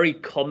just a very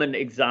common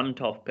exam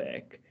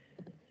topic.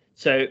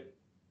 So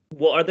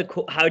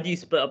how do you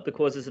split up the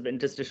causes of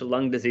interstitial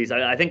lung disease?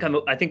 I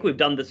think we've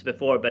done this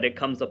before, but it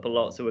comes up a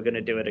lot, so we're going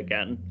to do it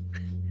again.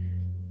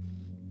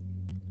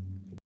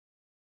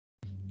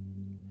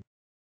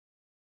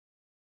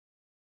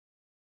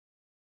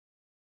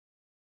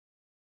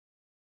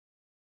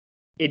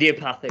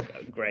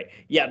 Idiopathic, great.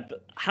 Yeah,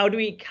 but how do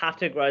we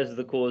categorize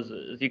the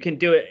causes? You can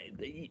do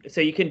it, so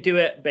you can do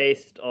it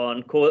based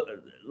on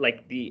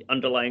like the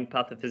underlying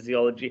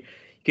pathophysiology. You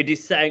could do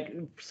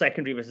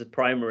secondary versus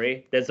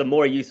primary. There's a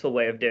more useful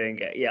way of doing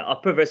it. Yeah,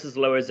 upper versus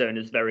lower zone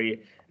is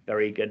very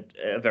good,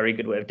 a very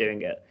good way of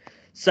doing it.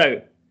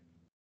 So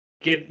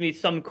give me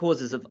some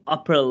causes of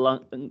upper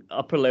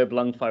lobe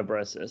lung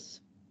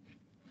fibrosis.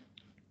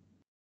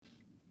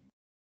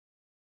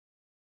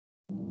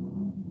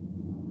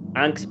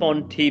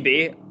 Angstbon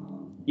TB.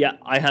 Yeah,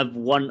 I have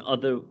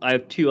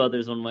 2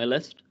 others on my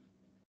list.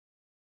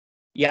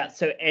 Yeah,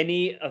 so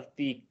any of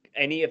the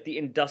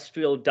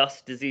industrial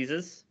dust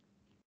diseases.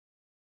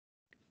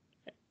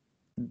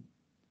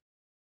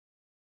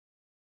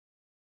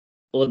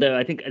 Although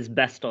I think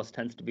asbestos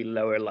tends to be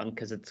lower lung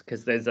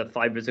because those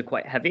fibers are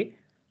quite heavy.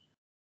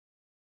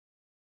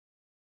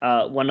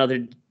 One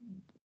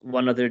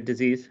other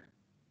disease,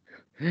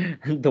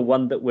 the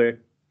one that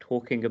we're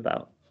talking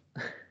about.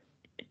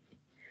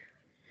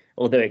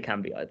 Although it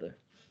can be either.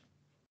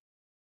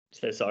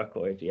 So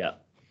sarcoid, yeah.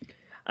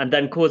 And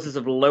then causes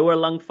of lower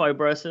lung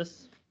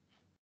fibrosis.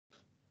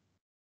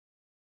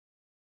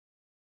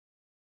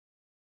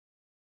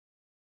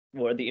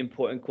 What are the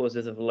important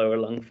causes of lower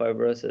lung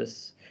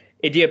fibrosis?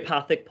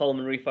 Idiopathic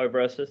pulmonary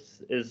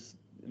fibrosis is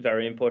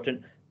very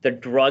important. The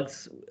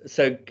drugs,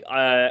 so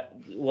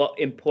what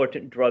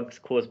important drugs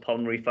cause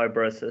pulmonary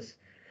fibrosis?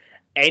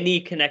 any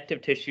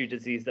connective tissue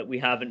disease that we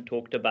haven't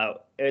talked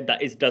about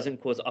that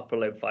doesn't cause upper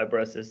lobe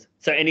fibrosis.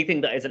 So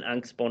anything that isn't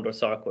angstbond or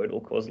sarcoid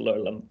will cause lower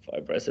limb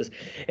fibrosis.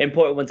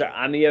 Important ones are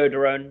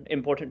amiodarone.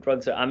 Important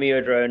drugs are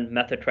amiodarone,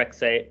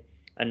 methotrexate,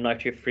 and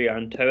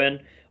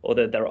nitrofurantoin,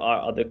 although there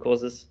are other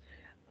causes.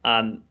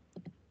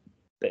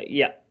 But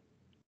yeah,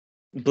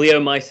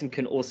 bleomycin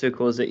can also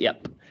cause it.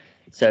 Yep.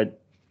 So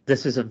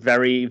this is a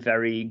very,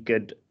 very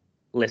good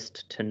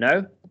list to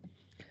know.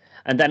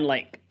 And then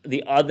like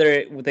the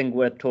other thing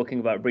worth talking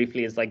about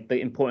briefly is like the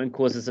important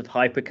causes of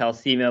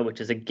hypercalcemia,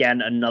 which is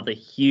again another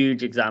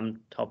huge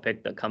exam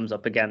topic that comes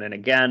up again and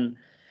again.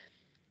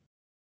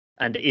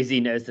 And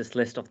Izzy knows this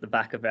list off the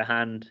back of her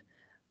hand.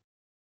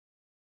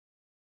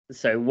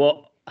 So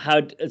what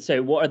are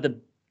the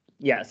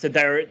so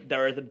there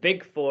are the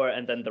big four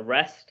and then the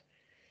rest.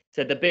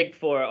 So the big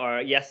four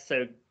are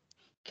so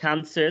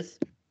cancers,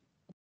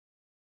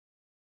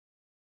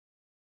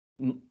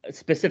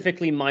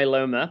 specifically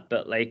myeloma,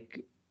 but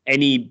like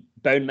any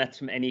bone mets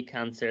from any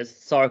cancers,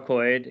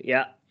 sarcoid,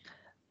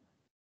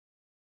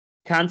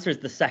 Cancer is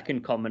the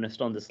second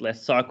commonest on this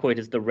list. Sarcoid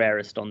is the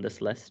rarest on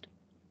this list.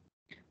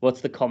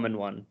 What's the common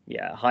one?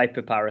 Yeah,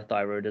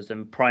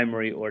 hyperparathyroidism,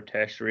 primary or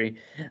tertiary.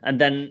 And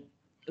then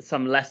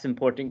some less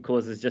important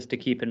causes just to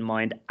keep in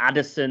mind: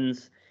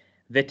 Addison's,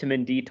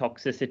 vitamin D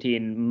toxicity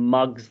in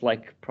mugs,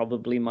 like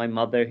probably my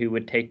mother who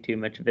would take too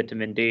much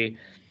vitamin D.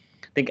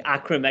 I think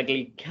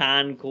acromegaly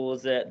can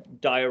cause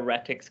it.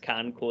 Diuretics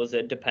can cause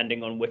it,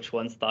 depending on which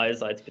ones.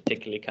 Thiazides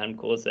particularly can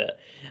cause it.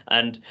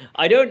 And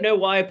I don't know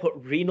why I put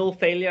renal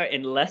failure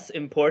in less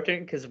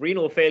important, because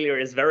renal failure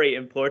is very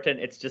important.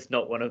 It's just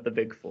not one of the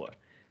big four.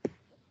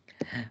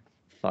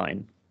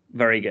 Fine.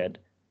 Very good.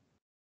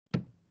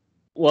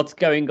 What's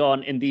going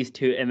on in these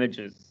two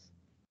images?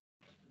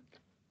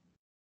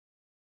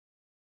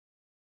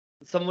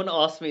 Someone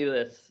asked me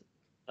this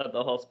at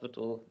the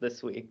hospital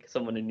this week,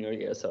 someone in your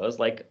year. So I was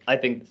like, I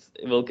think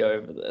we'll go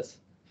over this.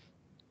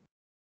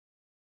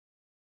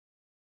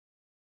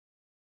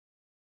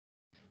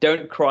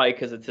 Don't cry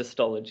because it's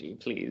histology,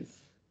 please.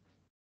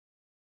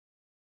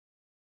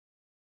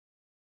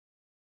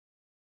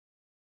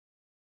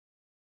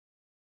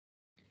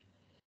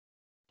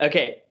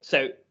 Okay,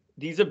 so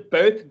these are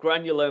both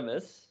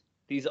granulomas.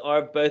 These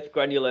are both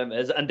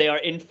granulomas, and they are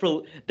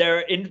infiltrating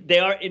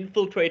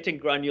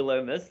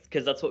granulomas,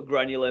 because that's what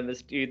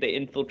granulomas do. They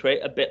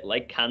infiltrate a bit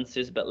like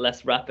cancers, but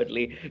less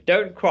rapidly.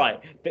 Don't cry.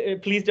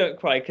 Please don't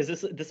cry,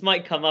 because this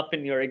might come up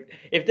in your.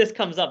 If this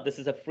comes up, this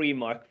is a free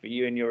mark for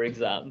you in your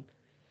exam.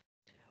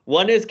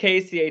 One is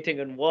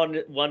caseating and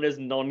one is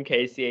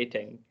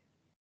non-caseating.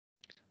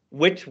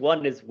 Which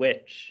one is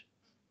which?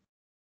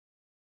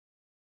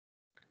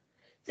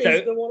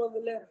 Is the one on the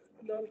left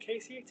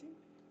non-caseating?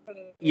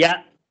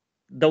 Yeah,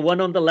 the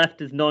one on the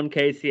left is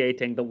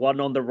non-caseating. The one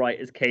on the right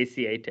is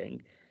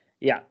caseating.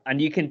 Yeah,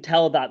 and you can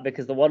tell that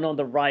because the one on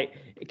the right,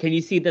 can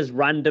you see there's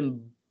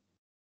random?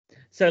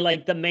 So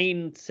like the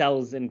main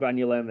cells in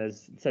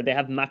granulomas, so they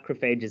have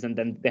macrophages and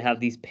then they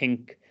have these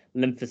pink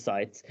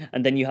lymphocytes,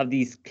 and then you have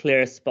these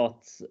clear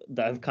spots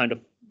that have kind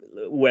of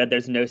where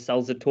there's no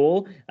cells at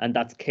all, and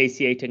that's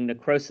caseating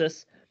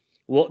necrosis.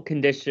 What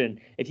condition,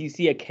 if you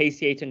see a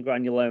caseating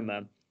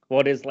granuloma,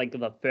 what is like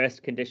the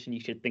first condition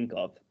you should think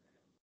of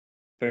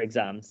for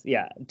exams?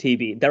 Yeah,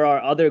 TB. There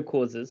are other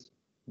causes,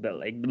 but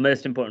like the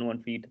most important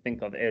one for you to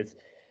think of is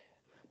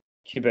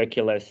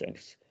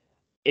tuberculosis.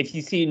 If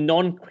you see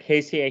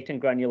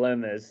non-caseating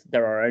granulomas,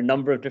 there are a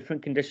number of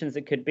different conditions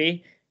it could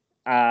be.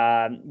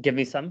 Give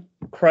me some.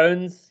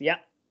 Crohn's, yeah.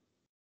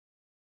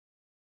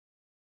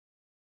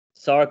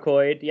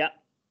 Sarcoid, yeah.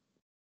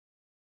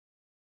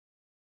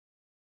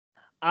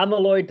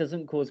 Amyloid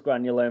doesn't cause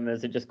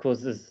granulomas, it just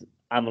causes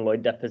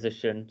amyloid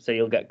deposition. So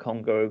you'll get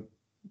Congo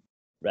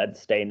red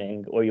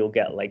staining, or you'll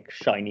get like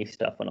shiny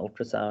stuff on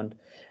ultrasound.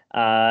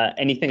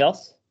 Anything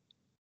else?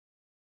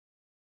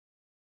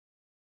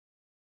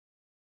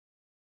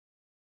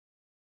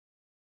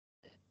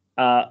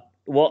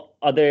 What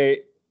other?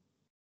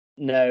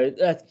 No,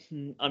 that's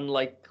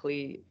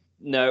unlikely.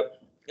 No,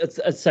 it's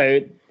so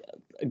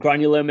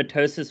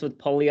granulomatosis with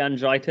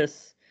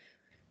polyangiitis,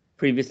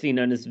 previously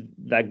known as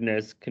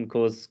Wegener's, can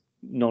cause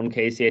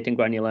non-caseating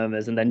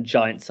granulomas, and then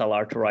giant cell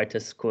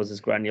arteritis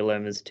causes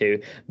granulomas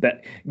too.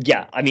 But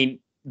yeah, I mean,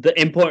 the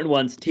important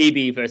ones: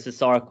 TB versus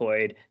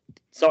sarcoid.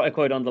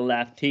 Sarcoid on the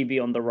left,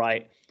 TB on the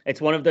right. It's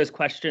one of those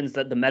questions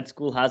that the med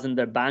school has in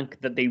their bank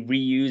that they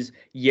reuse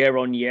year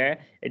on year.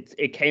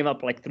 It came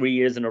up like 3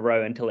 years in a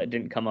row until it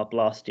didn't come up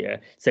last year.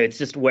 So it's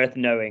just worth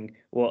knowing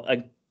what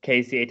a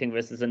caseating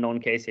versus a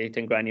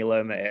non-caseating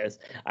granuloma is.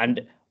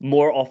 And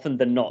more often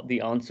than not,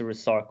 the answer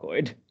is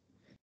sarcoid,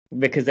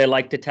 because they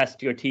like to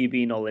test your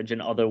TB knowledge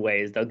in other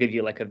ways. They'll give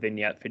you like a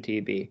vignette for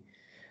TB.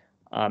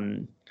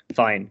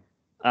 Fine.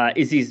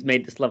 Izzy's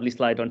made this lovely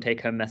slide on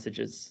take-home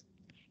messages.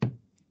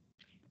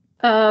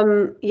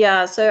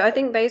 Yeah, so I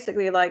think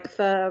basically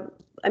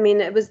I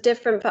mean, it was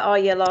different for our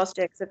year last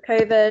year because of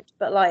COVID,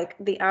 but like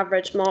the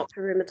average mark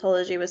for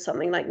rheumatology was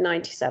something like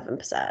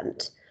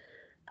 97%.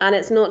 And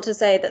it's not to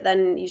say that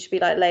then you should be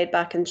like laid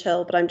back and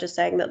chill, but I'm just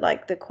saying that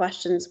like the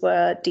questions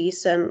were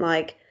decent.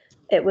 Like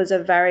it was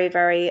a very,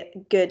 very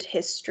good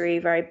history,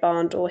 very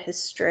barn door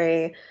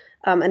history.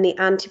 And the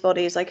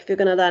antibodies, like if you're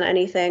going to learn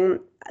anything,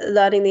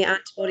 learning the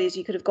antibodies,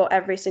 you could have got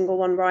every single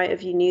one right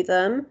if you knew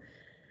them.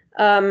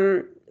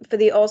 For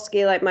the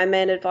OSCE, like my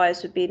main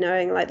advice would be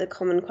knowing like the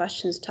common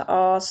questions to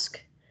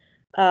ask.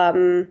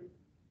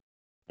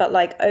 But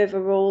like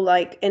overall,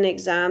 like in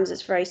exams,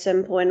 it's very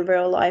simple. In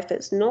real life,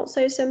 it's not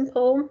so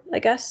simple, I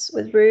guess,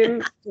 with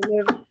room.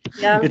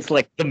 Yeah. It's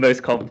like the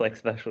most complex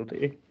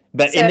specialty.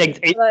 But So,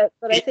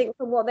 but I think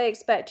from what they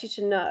expect you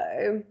to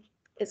know,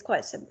 it's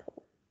quite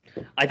simple.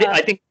 I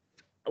think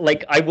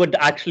like I would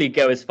actually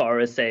go as far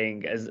as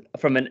saying, as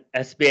from an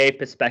SBA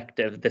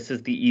perspective, this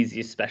is the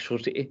easiest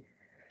specialty,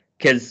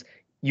 because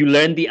you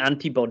learn the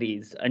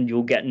antibodies and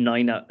you'll get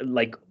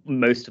like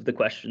most of the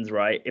questions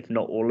right, if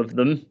not all of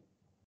them.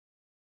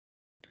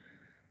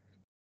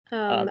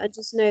 I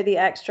just know the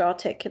extra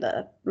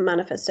articular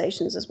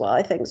manifestations as well.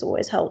 I think is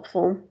always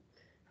helpful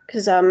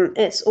because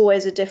it's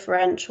always a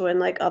differential in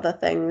like other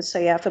things. So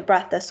yeah, for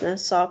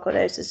breathlessness,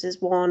 sarcoidosis is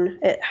one.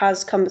 It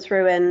has come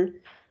through in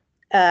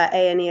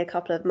A&E a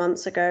couple of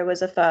months ago,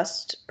 was a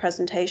first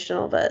presentation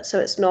of it. So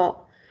it's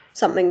not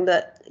something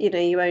that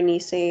you only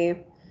see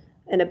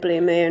in a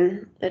blue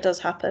moon. It does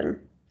happen.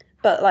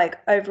 But like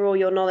overall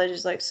your knowledge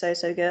is like so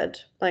good,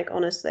 like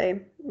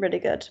honestly really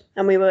good.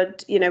 And we were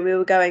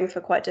going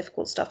for quite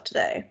difficult stuff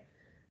today,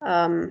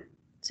 so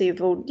you've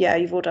all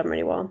done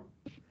really well.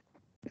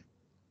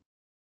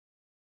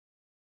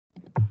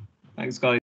 Thanks, guys.